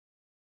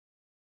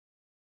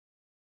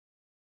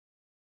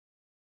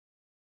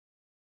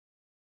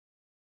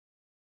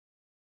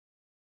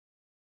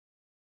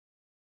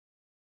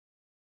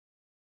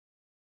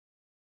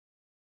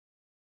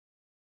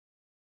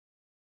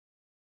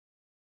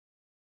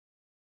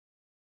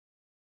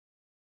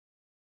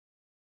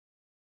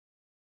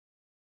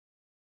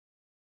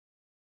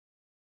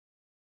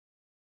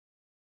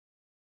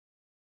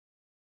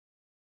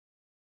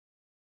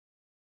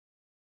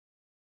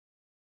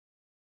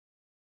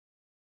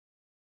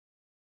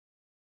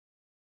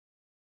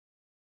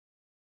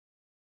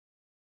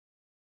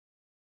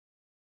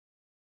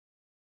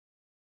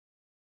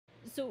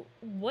 So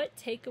what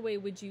takeaway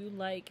would you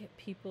like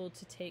people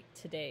to take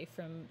today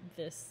from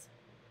this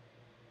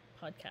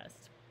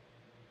podcast?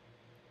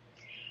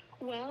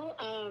 Well,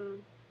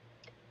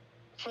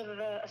 for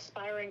the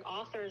aspiring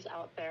authors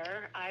out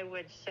there, I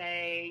would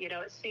say,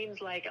 it seems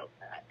like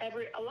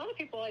a lot of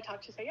people I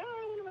talk to say, I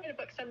want to write a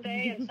book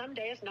someday, and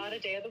someday is not a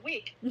day of the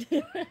week.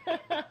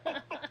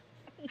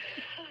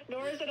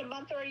 Nor is it a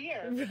month or a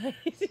year.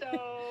 Right.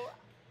 So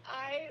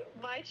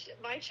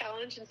my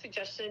challenge and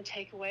suggestion and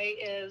takeaway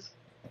is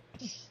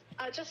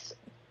just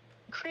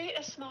create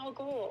a small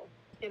goal.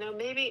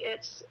 Maybe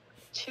it's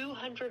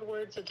 200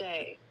 words a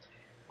day,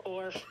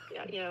 or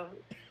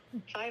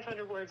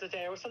 500 words a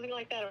day, or something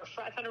like that, or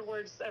 500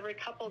 words every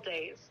couple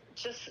days,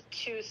 just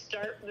to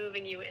start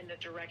moving you in the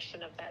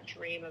direction of that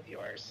dream of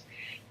yours,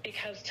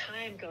 because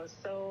time goes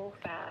so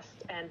fast,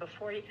 and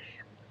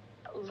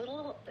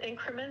little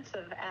increments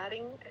of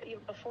adding,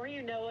 before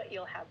you know it,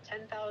 you'll have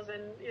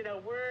 10,000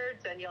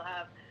 words, and you'll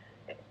have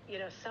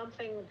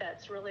something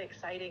that's really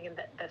exciting and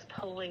that's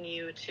pulling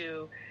you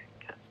to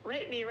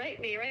write me.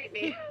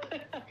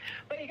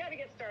 But you got to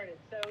get started.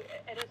 So,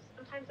 and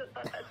sometimes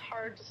it's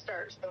hard to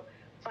start. So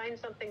find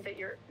something that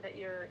you're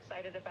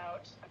excited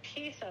about, a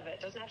piece of it.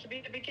 Doesn't have to be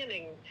at the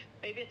beginning.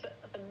 Maybe it's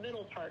the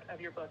middle part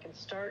of your book, and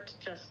start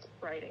just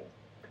writing.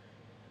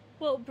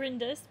 Well,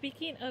 Brenda,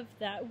 speaking of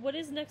that, what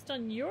is next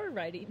on your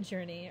writing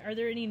journey? Are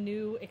there any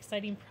new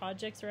exciting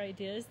projects or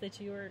ideas that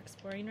you are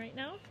exploring right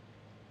now?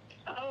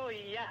 Oh,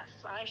 yes,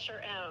 I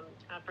sure am,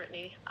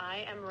 Brittany.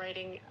 I am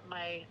writing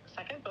my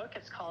second book.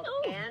 It's called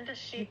And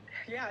She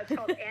Lived.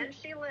 Oh. And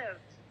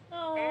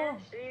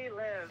She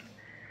Lived.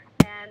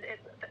 And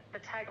the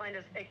tagline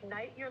is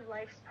Ignite Your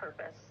Life's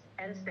Purpose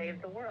and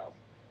Save the World.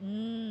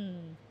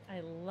 I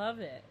love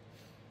it.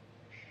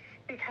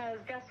 Because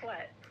guess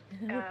what?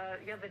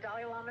 The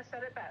Dalai Lama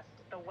said it best.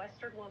 The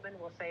Western woman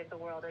will save the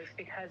world. It's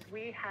because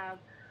we have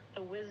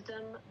the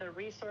wisdom, the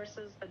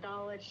resources, the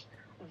knowledge,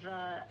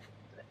 the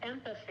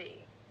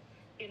empathy.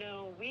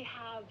 We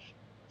have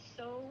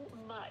so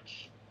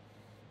much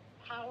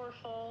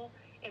powerful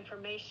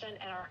information,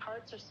 and our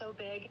hearts are so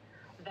big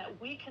that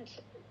we can,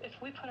 if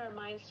we put our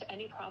minds to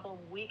any problem,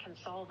 we can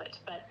solve it.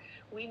 But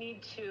we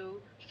need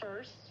to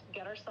first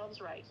get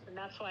ourselves right. And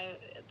that's why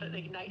the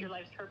Ignite Your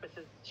Life's Purpose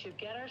is to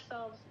get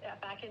ourselves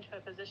back into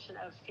a position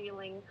of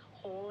feeling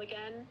whole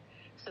again,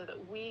 so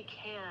that we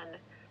can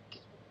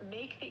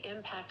make the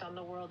impact on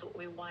the world that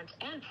we want,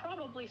 and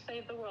probably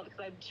save the world, because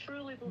I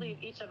truly believe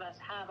each of us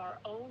have our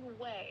own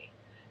way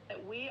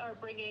that we are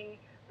bringing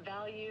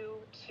value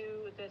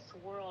to this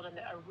world, and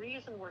a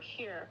reason we're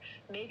here.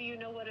 Maybe you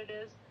know what it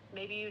is,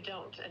 maybe you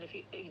don't, and if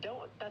you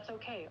don't, that's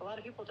okay. A lot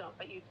of people don't,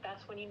 but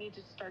that's when you need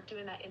to start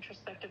doing that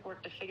introspective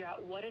work to figure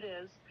out what it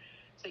is,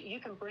 so that you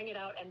can bring it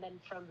out, and then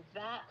from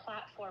that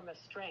platform of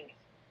strength,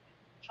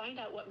 find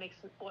out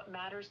what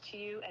matters to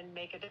you and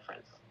make a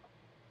difference.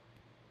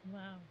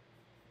 Wow.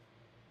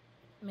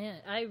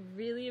 Man, I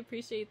really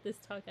appreciate this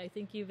talk. I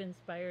think you've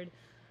inspired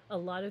a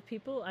lot of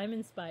people. I'm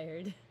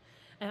inspired,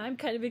 and I'm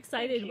kind of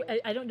excited.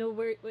 I don't know,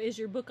 where is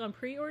your book on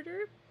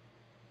pre-order?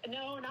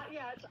 No, not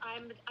yet.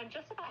 I'm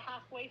just about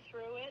halfway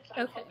through it.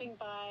 I'm hoping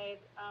by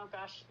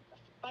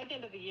the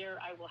end of the year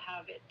I will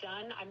have it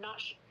done. I'm not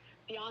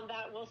beyond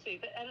that. We'll see.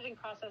 The editing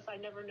process, I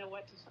never know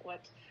what. This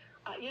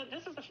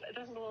is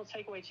a little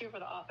takeaway too for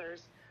the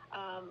authors.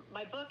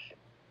 My book,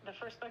 the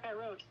first book I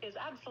wrote, is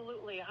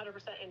absolutely 100%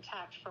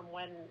 intact from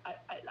when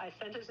I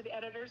sent it to the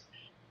editors,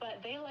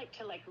 but they like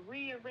to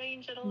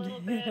rearrange it a little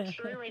bit,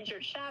 rearrange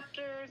your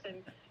chapters and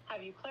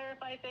have you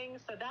clarify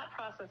things. So that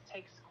process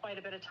takes quite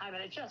a bit of time,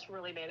 and it just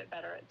really made it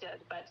better. It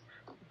did, but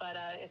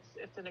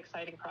it's an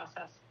exciting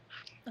process.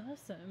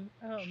 Awesome.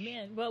 Oh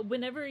man. Well,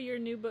 whenever your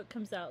new book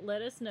comes out,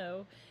 let us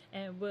know,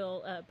 and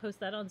we'll post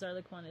that on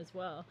Zarlequan as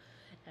well.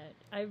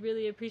 I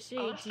really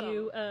appreciate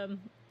you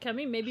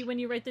coming. Maybe when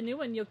you write the new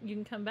one, you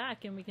can come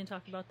back and we can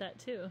talk about that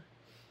too.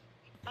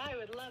 I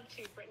would love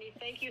to, Brittany.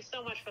 Thank you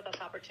so much for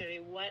this opportunity.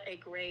 What a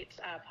great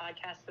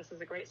podcast. This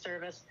is a great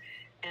service,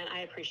 and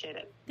I appreciate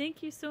it.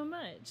 Thank you so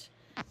much.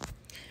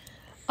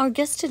 Our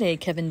guest today,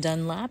 Kevin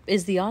Dunlap,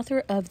 is the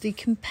author of the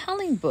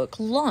compelling book,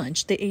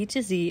 Launch: The A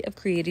to Z of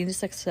Creating a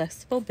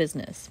Successful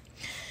Business.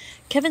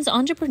 Kevin's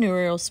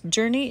entrepreneurial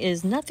journey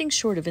is nothing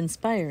short of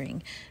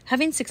inspiring.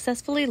 Having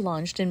successfully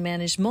launched and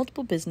managed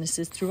multiple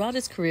businesses throughout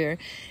his career,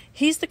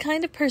 he's the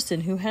kind of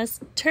person who has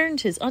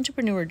turned his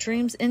entrepreneur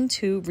dreams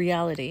into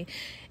reality.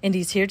 And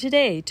he's here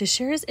today to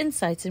share his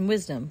insights and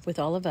wisdom with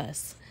all of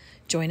us.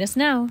 Join us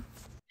now.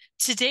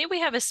 Today, we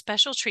have a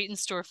special treat in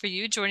store for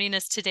you. Joining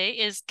us today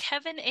is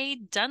Kevin A.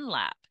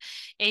 Dunlap,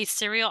 a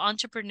serial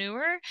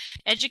entrepreneur,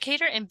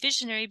 educator, and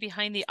visionary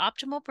behind the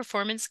Optimal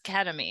Performance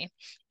Academy.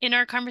 In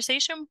our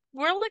conversation,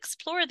 we'll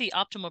explore the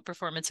Optimal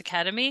Performance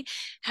Academy,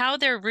 how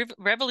they're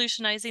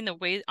revolutionizing the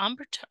way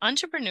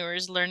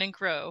entrepreneurs learn and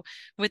grow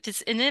with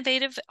its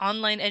innovative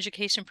online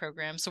education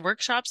programs,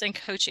 workshops, and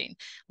coaching.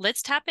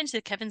 Let's tap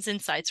into Kevin's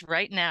insights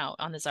right now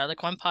on the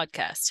Zarlequan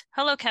Podcast.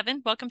 Hello,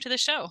 Kevin. Welcome to the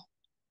show.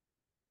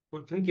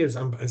 Well, thank you.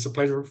 It's a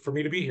pleasure for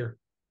me to be here.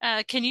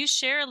 Can you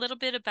share a little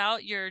bit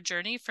about your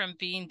journey from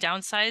being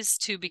downsized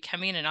to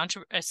becoming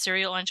a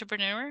serial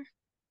entrepreneur?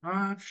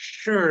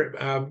 Sure.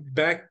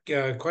 Back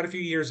quite a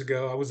few years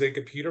ago, I was a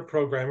computer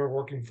programmer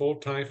working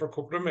full-time for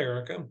corporate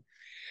America.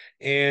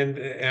 And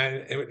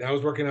I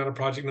was working on a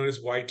project known as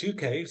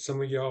Y2K.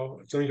 Some of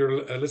your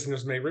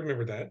listeners may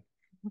remember that.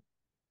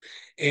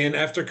 And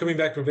after coming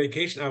back from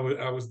vacation,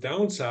 I was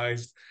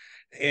downsized.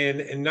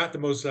 And not the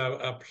most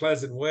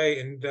pleasant way.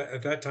 And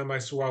at that time, I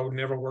swore I would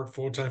never work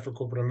full-time for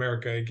corporate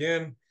America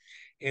again.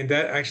 And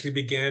that actually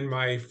began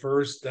my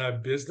first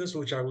business,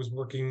 which I was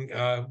working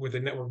with a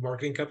network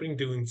marketing company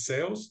doing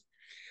sales.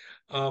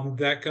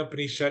 That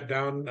company shut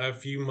down a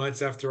few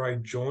months after I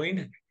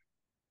joined.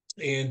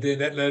 And then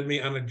that led me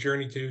on a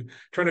journey to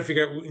trying to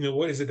figure out,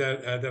 what is it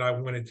that I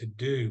wanted to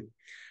do.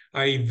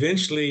 I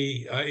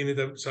eventually ended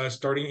up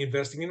starting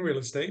investing in real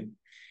estate.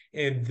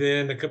 And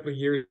then a couple of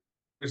years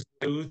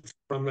moved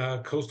from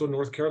coastal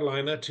North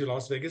Carolina to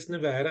Las Vegas,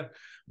 Nevada,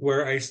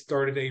 where I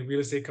started a real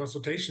estate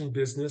consultation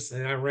business.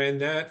 And I ran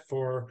that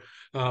for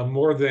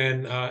more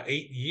than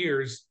 8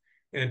 years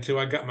until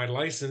I got my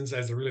license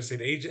as a real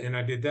estate agent. And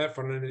I did that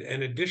for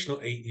an additional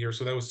 8 years.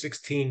 So that was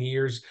 16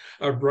 years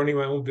of running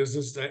my own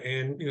business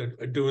and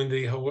doing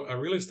the whole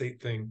real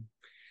estate thing.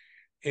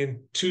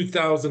 In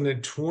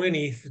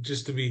 2020,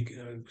 just to be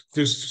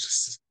to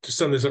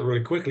sum this up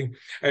really quickly,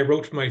 I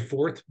wrote my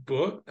fourth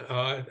book.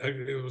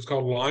 It was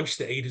called Launch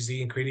the A to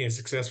Z in Creating a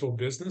Successful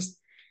Business.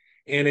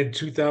 And in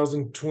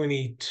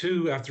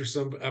 2022, after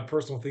some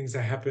personal things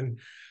that happened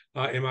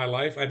in my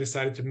life, I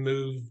decided to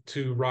move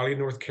to Raleigh,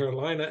 North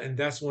Carolina. And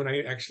that's when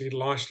I actually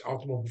launched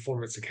Optimal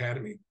Performance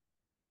Academy.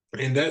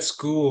 And that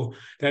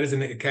is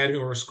an academy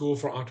or a school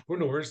for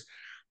entrepreneurs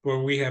where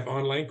we have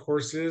online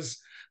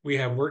courses. We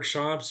have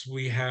workshops,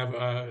 we have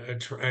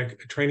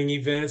training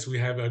events, we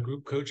have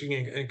group coaching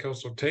and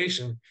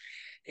consultation.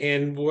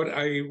 And what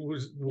I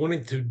was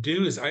wanting to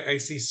do is I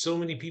see so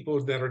many people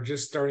that are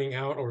just starting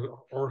out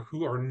or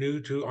who are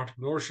new to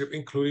entrepreneurship,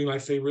 including,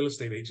 like, say, real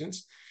estate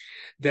agents,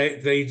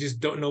 that they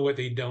just don't know what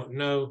they don't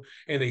know.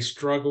 And they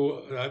struggle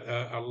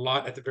a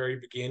lot at the very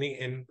beginning.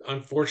 And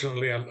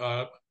unfortunately,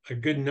 a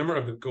good number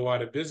of them go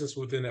out of business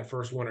within that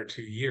first 1 or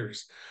 2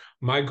 years.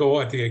 My goal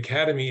at the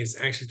Academy is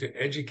actually to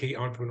educate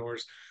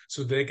entrepreneurs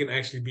so they can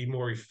actually be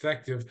more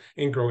effective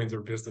in growing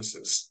their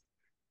businesses.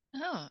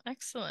 Oh,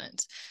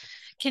 excellent.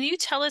 Can you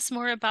tell us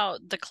more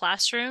about the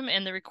classroom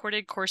and the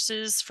recorded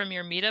courses from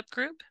your meetup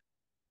group?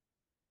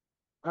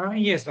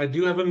 Yes, I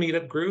do have a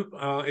meetup group.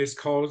 It's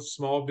called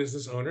Small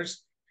Business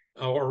Owners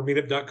or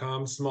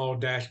meetup.com,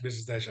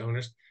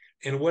 small-business-owners.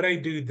 And what I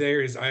do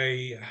there is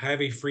I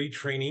have a free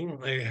training.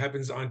 It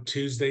happens on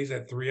Tuesdays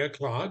at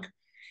 3:00.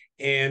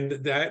 And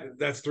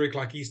that's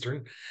 3:00 Eastern,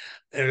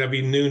 and that'll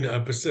be noon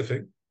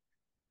Pacific.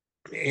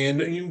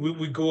 And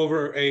we go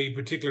over a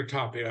particular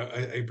topic,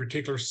 a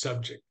particular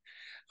subject.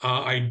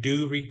 I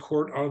do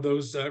record all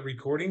those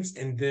recordings,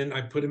 and then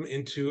I put them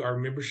into our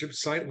membership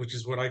site, which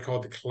is what I call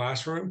the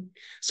classroom.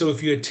 So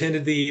if you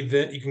attended the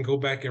event, you can go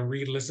back and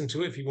re-listen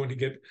to it if you want to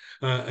get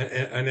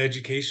an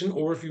education,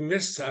 or if you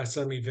missed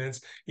some events,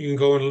 you can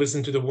go and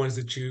listen to the ones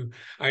that you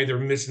either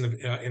missed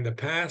in the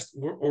past,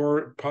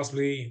 or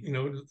possibly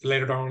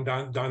later on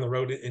down the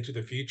road into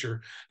the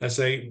future. Let's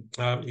say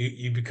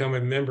you become a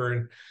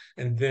member,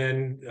 and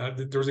then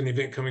there's an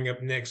event coming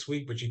up next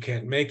week, but you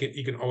can't make it.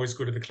 You can always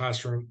go to the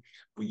classroom,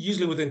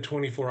 usually within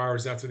 24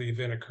 hours after the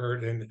event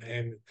occurred,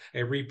 and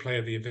a replay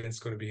of the event is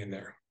going to be in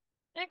there.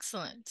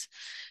 Excellent.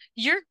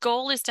 Your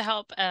goal is to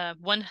help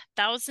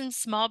 1,000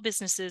 small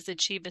businesses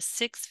achieve a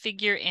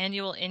six-figure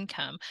annual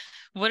income.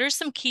 What are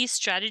some key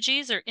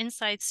strategies or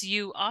insights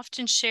you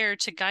often share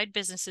to guide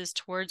businesses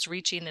towards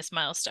reaching this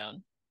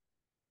milestone?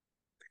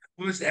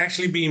 Well, it's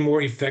actually being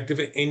more effective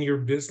in your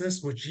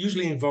business, which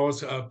usually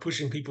involves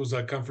pushing people's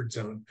comfort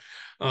zone.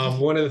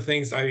 One of the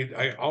things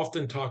I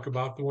often talk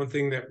about, the one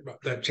thing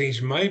that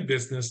changed my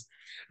business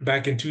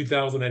back in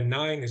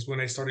 2009 is when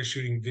I started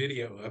shooting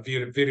video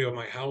of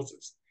my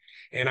houses.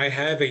 And I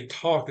have a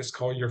talk that's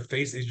called Your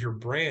Face is Your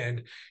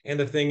Brand. And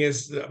the thing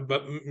is,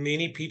 but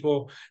many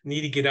people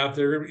need to get out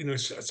there,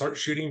 start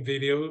shooting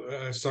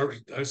video,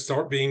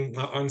 start being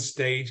on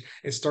stage,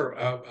 and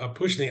start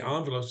pushing the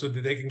envelope so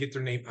that they can get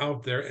their name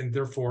out there. And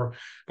therefore,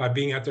 by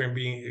being out there and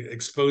being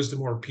exposed to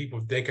more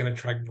people, they can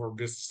attract more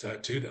business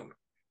to them.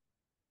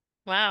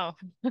 Wow.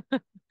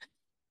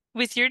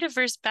 With your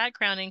diverse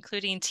background,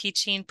 including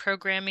teaching,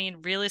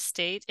 programming, real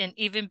estate, and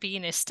even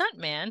being a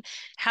stuntman,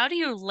 how do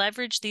you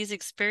leverage these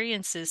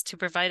experiences to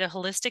provide a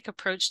holistic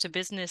approach to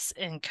business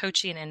and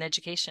coaching and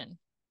education?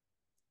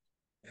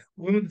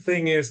 One of the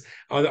thing is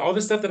all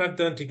the stuff that I've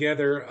done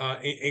together,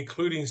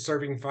 including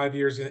serving 5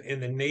 years in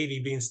the Navy,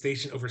 being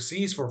stationed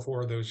overseas for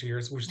 4 of those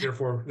years, which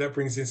therefore that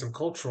brings in some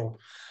cultural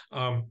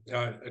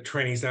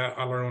trainings that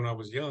I learned when I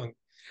was young.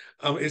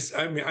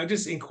 I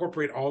just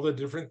incorporate all the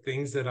different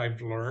things that I've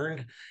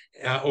learned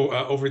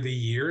over the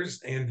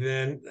years,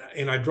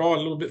 and I draw a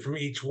little bit from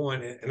each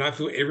one. And I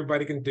feel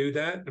everybody can do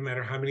that, no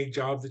matter how many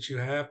jobs that you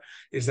have.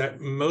 Is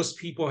that most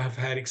people have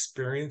had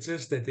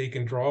experiences that they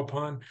can draw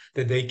upon,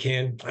 that they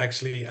can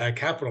actually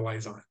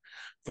capitalize on.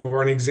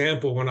 For an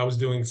example, when I was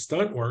doing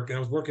stunt work and I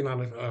was working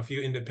on a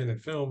few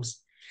independent films,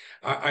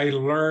 I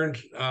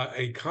learned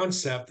a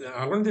concept.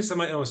 I learned this on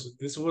my own.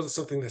 This wasn't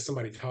something that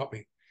somebody taught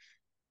me.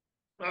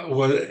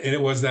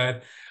 It was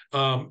that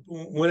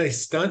when a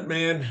stunt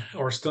man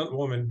or stunt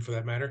woman, for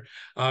that matter,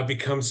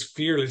 becomes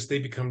fearless, they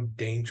become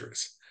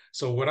dangerous.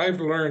 So what I've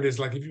learned is,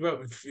 like,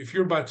 if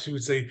you're about to,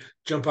 say,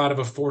 jump out of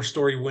a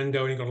 4-story window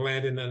and you're going to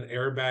land in an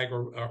airbag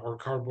or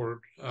cardboard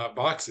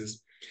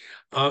boxes,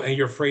 and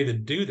you're afraid to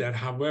do that.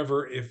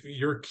 However, if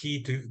your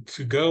key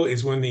to go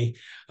is when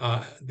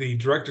the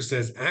director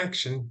says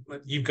action,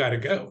 you've got to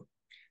go,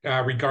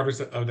 regardless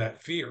of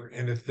that fear.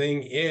 And the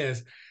thing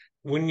is,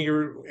 when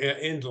you're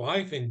in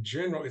life in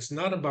general, it's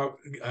not about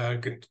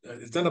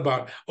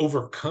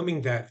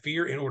overcoming that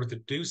fear in order to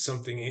do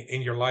something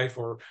in your life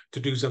or to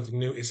do something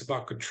new. It's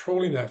about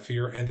controlling that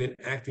fear and then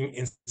acting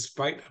in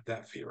spite of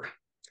that fear.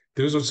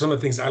 Those are some of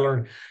the things I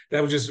learned.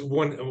 That was just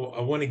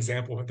one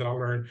example that I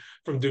learned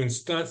from doing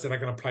stunts that I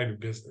can apply to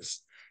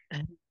business.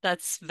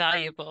 That's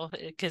valuable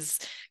because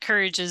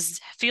courage is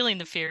feeling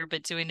the fear,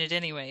 but doing it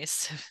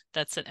anyways.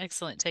 That's an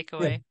excellent Yeah.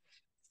 takeaway.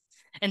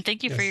 And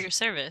thank you for Yes. your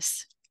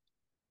service.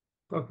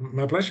 Well,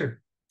 my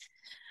pleasure.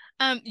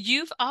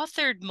 You've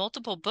authored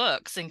multiple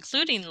books,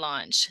 including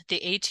Launch, the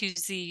A to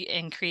Z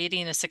in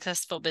Creating a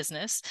Successful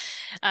Business.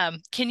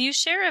 Can you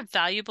share a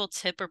valuable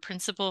tip or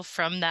principle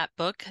from that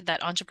book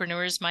that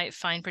entrepreneurs might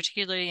find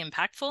particularly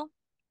impactful?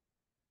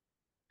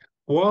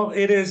 Well,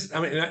 it is. I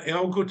mean, and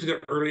I'll go to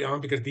the early on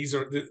because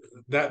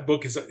that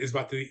book is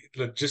about the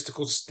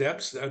logistical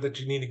steps that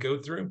you need to go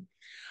through.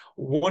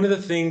 One of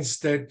the things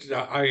that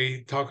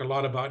I talk a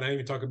lot about, and I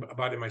even talk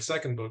about in my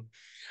second book,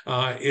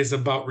 is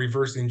about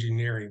reverse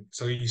engineering.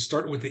 So you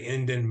start with the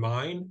end in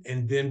mind,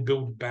 and then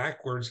build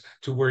backwards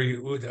to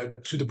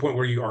to the point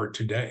where you are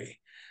today.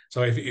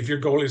 So if your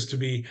goal is to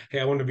be,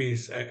 hey, I want to be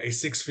a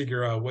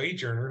 6-figure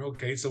wage earner,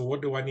 okay, so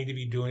what do I need to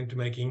be doing to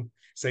making,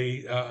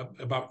 say,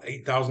 about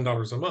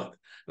 $8,000 a month?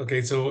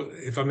 Okay, so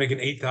if I'm making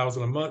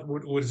 8,000 a month,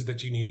 what is it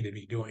that you need to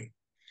be doing?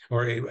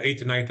 Or 8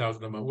 to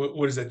 9,000 a month,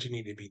 what is that you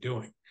need to be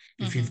doing?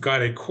 If you've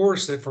got a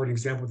course that, for an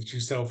example, that you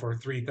sell for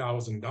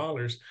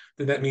 $3,000,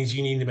 then that means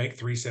you need to make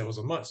 3 sales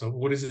a month. So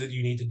what is it that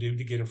you need to do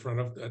to get in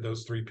front of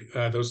those three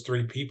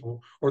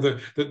people, or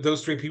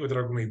those 3 people that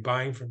are going to be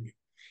buying from you?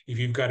 If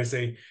you've got to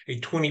say a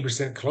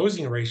 20%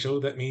 closing ratio,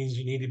 that means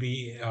you need to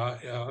be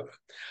in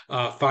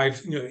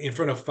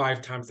front of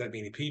 5 times that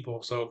many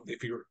people. So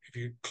if you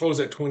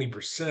close at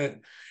 20%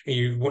 and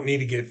you need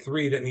to get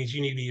 3, that means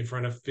you need to be in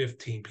front of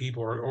 15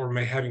 people, or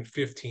having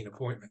 15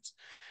 appointments.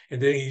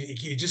 And then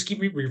you just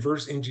keep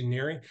reverse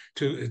engineering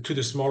to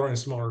the smaller and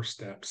smaller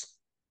steps.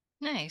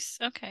 Nice.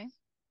 Okay.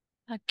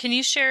 Can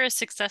you share a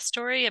success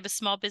story of a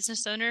small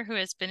business owner who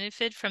has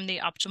benefited from the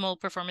Optimal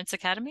Performance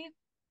Academy?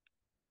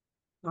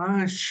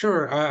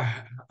 Sure.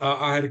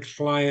 I had a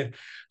client.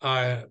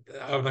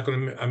 I'm not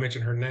going to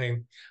mention her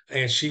name,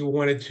 and she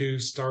wanted to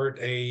start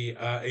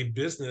a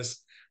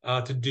business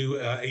to do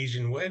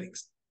Asian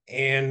weddings.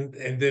 And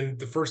then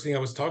the first thing I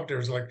was talking to her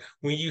was like,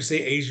 when you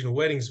say Asian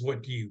weddings,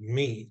 what do you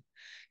mean?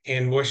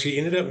 And what she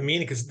ended up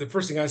meaning, because the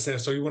first thing I said,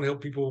 so you want to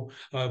help people,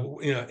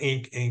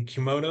 in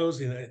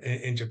kimonos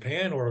in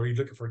Japan, or are you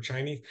looking for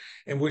Chinese?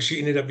 And what she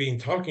ended up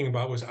talking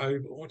about was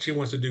what she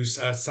wants to do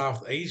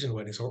South Asian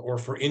weddings, or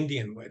for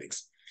Indian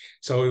weddings.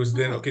 So it was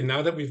then, okay,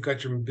 now that we've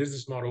got your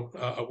business model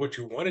of what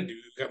you want to do,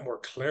 you've got more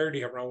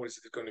clarity around what it's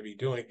going to be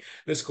doing.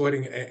 Let's go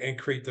ahead and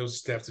create those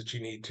steps that you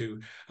need to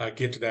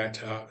get to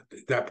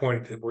that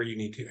point where you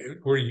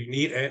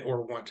need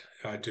or want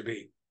to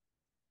be.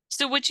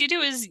 So what you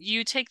do is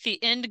you take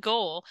the end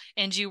goal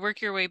and you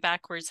work your way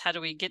backwards. How do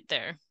we get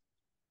there?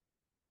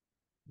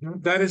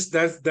 That is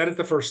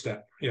the first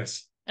step.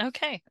 Yes.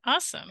 Okay,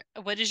 awesome.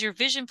 What is your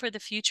vision for the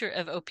future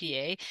of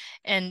OPA?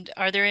 And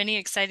are there any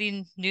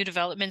exciting new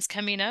developments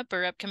coming up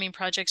or upcoming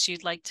projects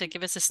you'd like to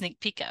give us a sneak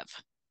peek of?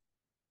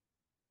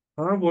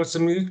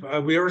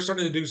 We are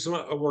starting to do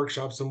some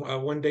workshops, some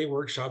one-day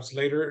workshops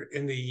later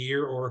in the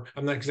year, or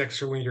I'm not exactly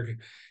sure when you're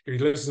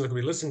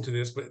listening to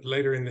this, but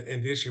later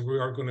in this year we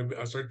are going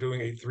to start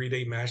doing a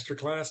 3-day master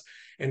class,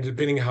 and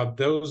depending on how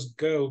those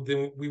go,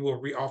 then we will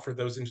reoffer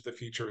those into the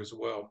future as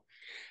well.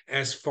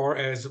 As far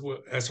as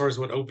what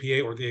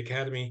OPA or the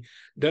Academy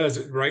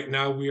does right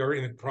now, we are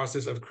in the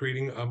process of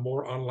creating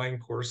more online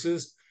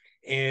courses.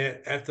 And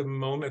at this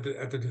moment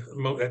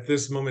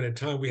in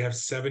time, we have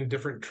 7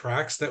 different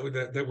tracks that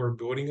we're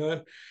building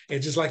on.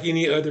 And just like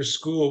any other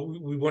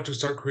school, we want to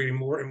start creating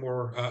more and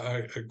more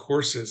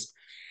courses.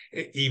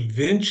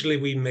 Eventually,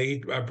 we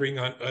may bring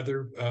on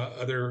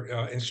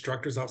other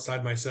instructors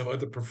outside myself,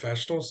 other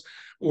professionals,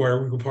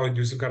 where we will probably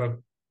do some kind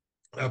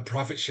of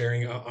profit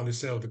sharing on the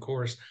sale of the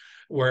course,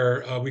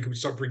 where we can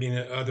start bringing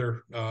in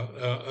other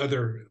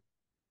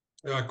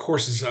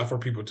courses for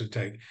people to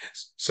take,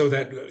 so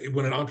that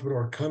when an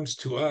entrepreneur comes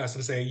to us,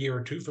 let's say a year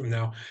or 2 from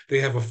now, they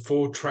have a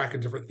full track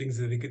of different things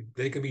that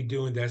they could be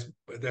doing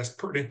that's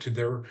pertinent to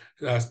their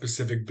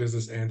specific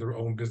business and their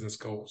own business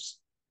goals.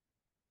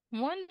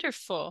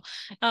 Wonderful.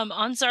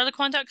 On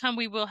Zarlequan.com,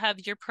 we will have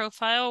your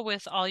profile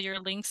with all your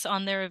links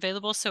on there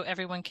available so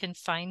everyone can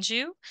find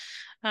you.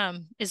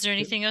 Is there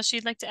anything else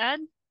you'd like to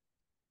add?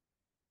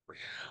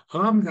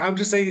 I'll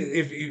just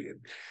say,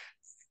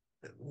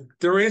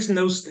 there is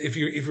no, if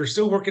you're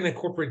still working a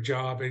corporate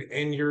job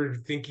and you're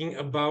thinking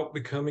about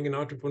becoming an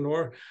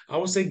entrepreneur, I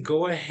would say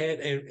go ahead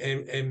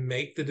and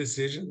make the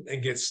decision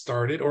and get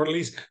started, or at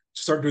least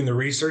start doing the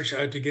research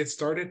to get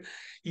started.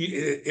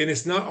 And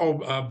it's not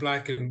all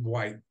black and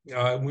white.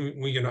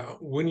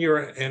 When you're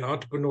an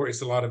entrepreneur,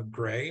 it's a lot of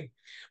gray,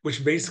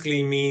 which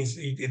basically means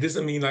it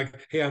doesn't mean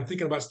like, hey, I'm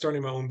thinking about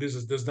starting my own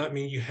business. Does not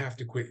mean you have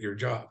to quit your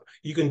job.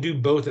 You can do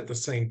both at the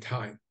same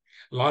time.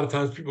 A lot of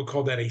times people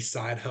call that a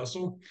side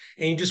hustle,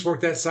 and you just work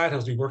that side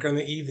hustle. You work on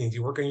the evenings,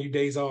 you work on your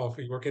days off,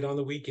 you work it on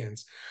the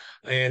weekends,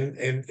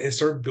 and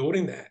start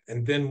building that.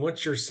 And then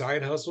once your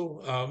side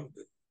hustle,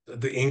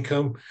 the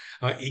income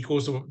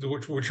equals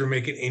what you're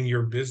making in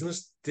your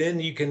business, then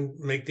you can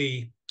make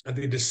the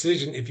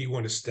decision if you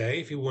want to stay,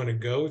 if you want to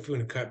go, if you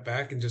want to cut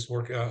back and just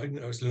work a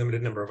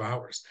limited number of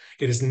hours.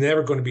 It is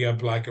never going to be a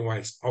black and white.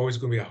 It's always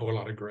going to be a whole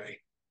lot of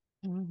gray.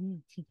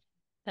 Mm-hmm.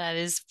 That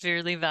is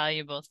really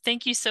valuable.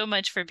 Thank you so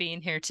much for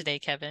being here today,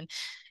 Kevin,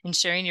 and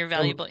sharing your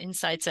valuable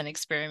insights and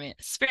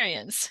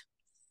experience.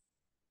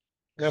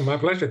 Yeah, my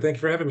pleasure. Thank you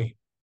for having me.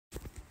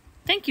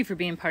 Thank you for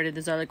being part of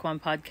the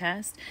Zarlequan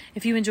Podcast.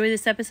 If you enjoyed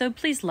this episode,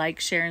 please like,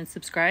 share, and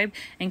subscribe,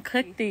 and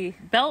click the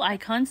bell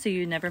icon so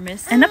you never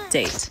miss an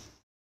update.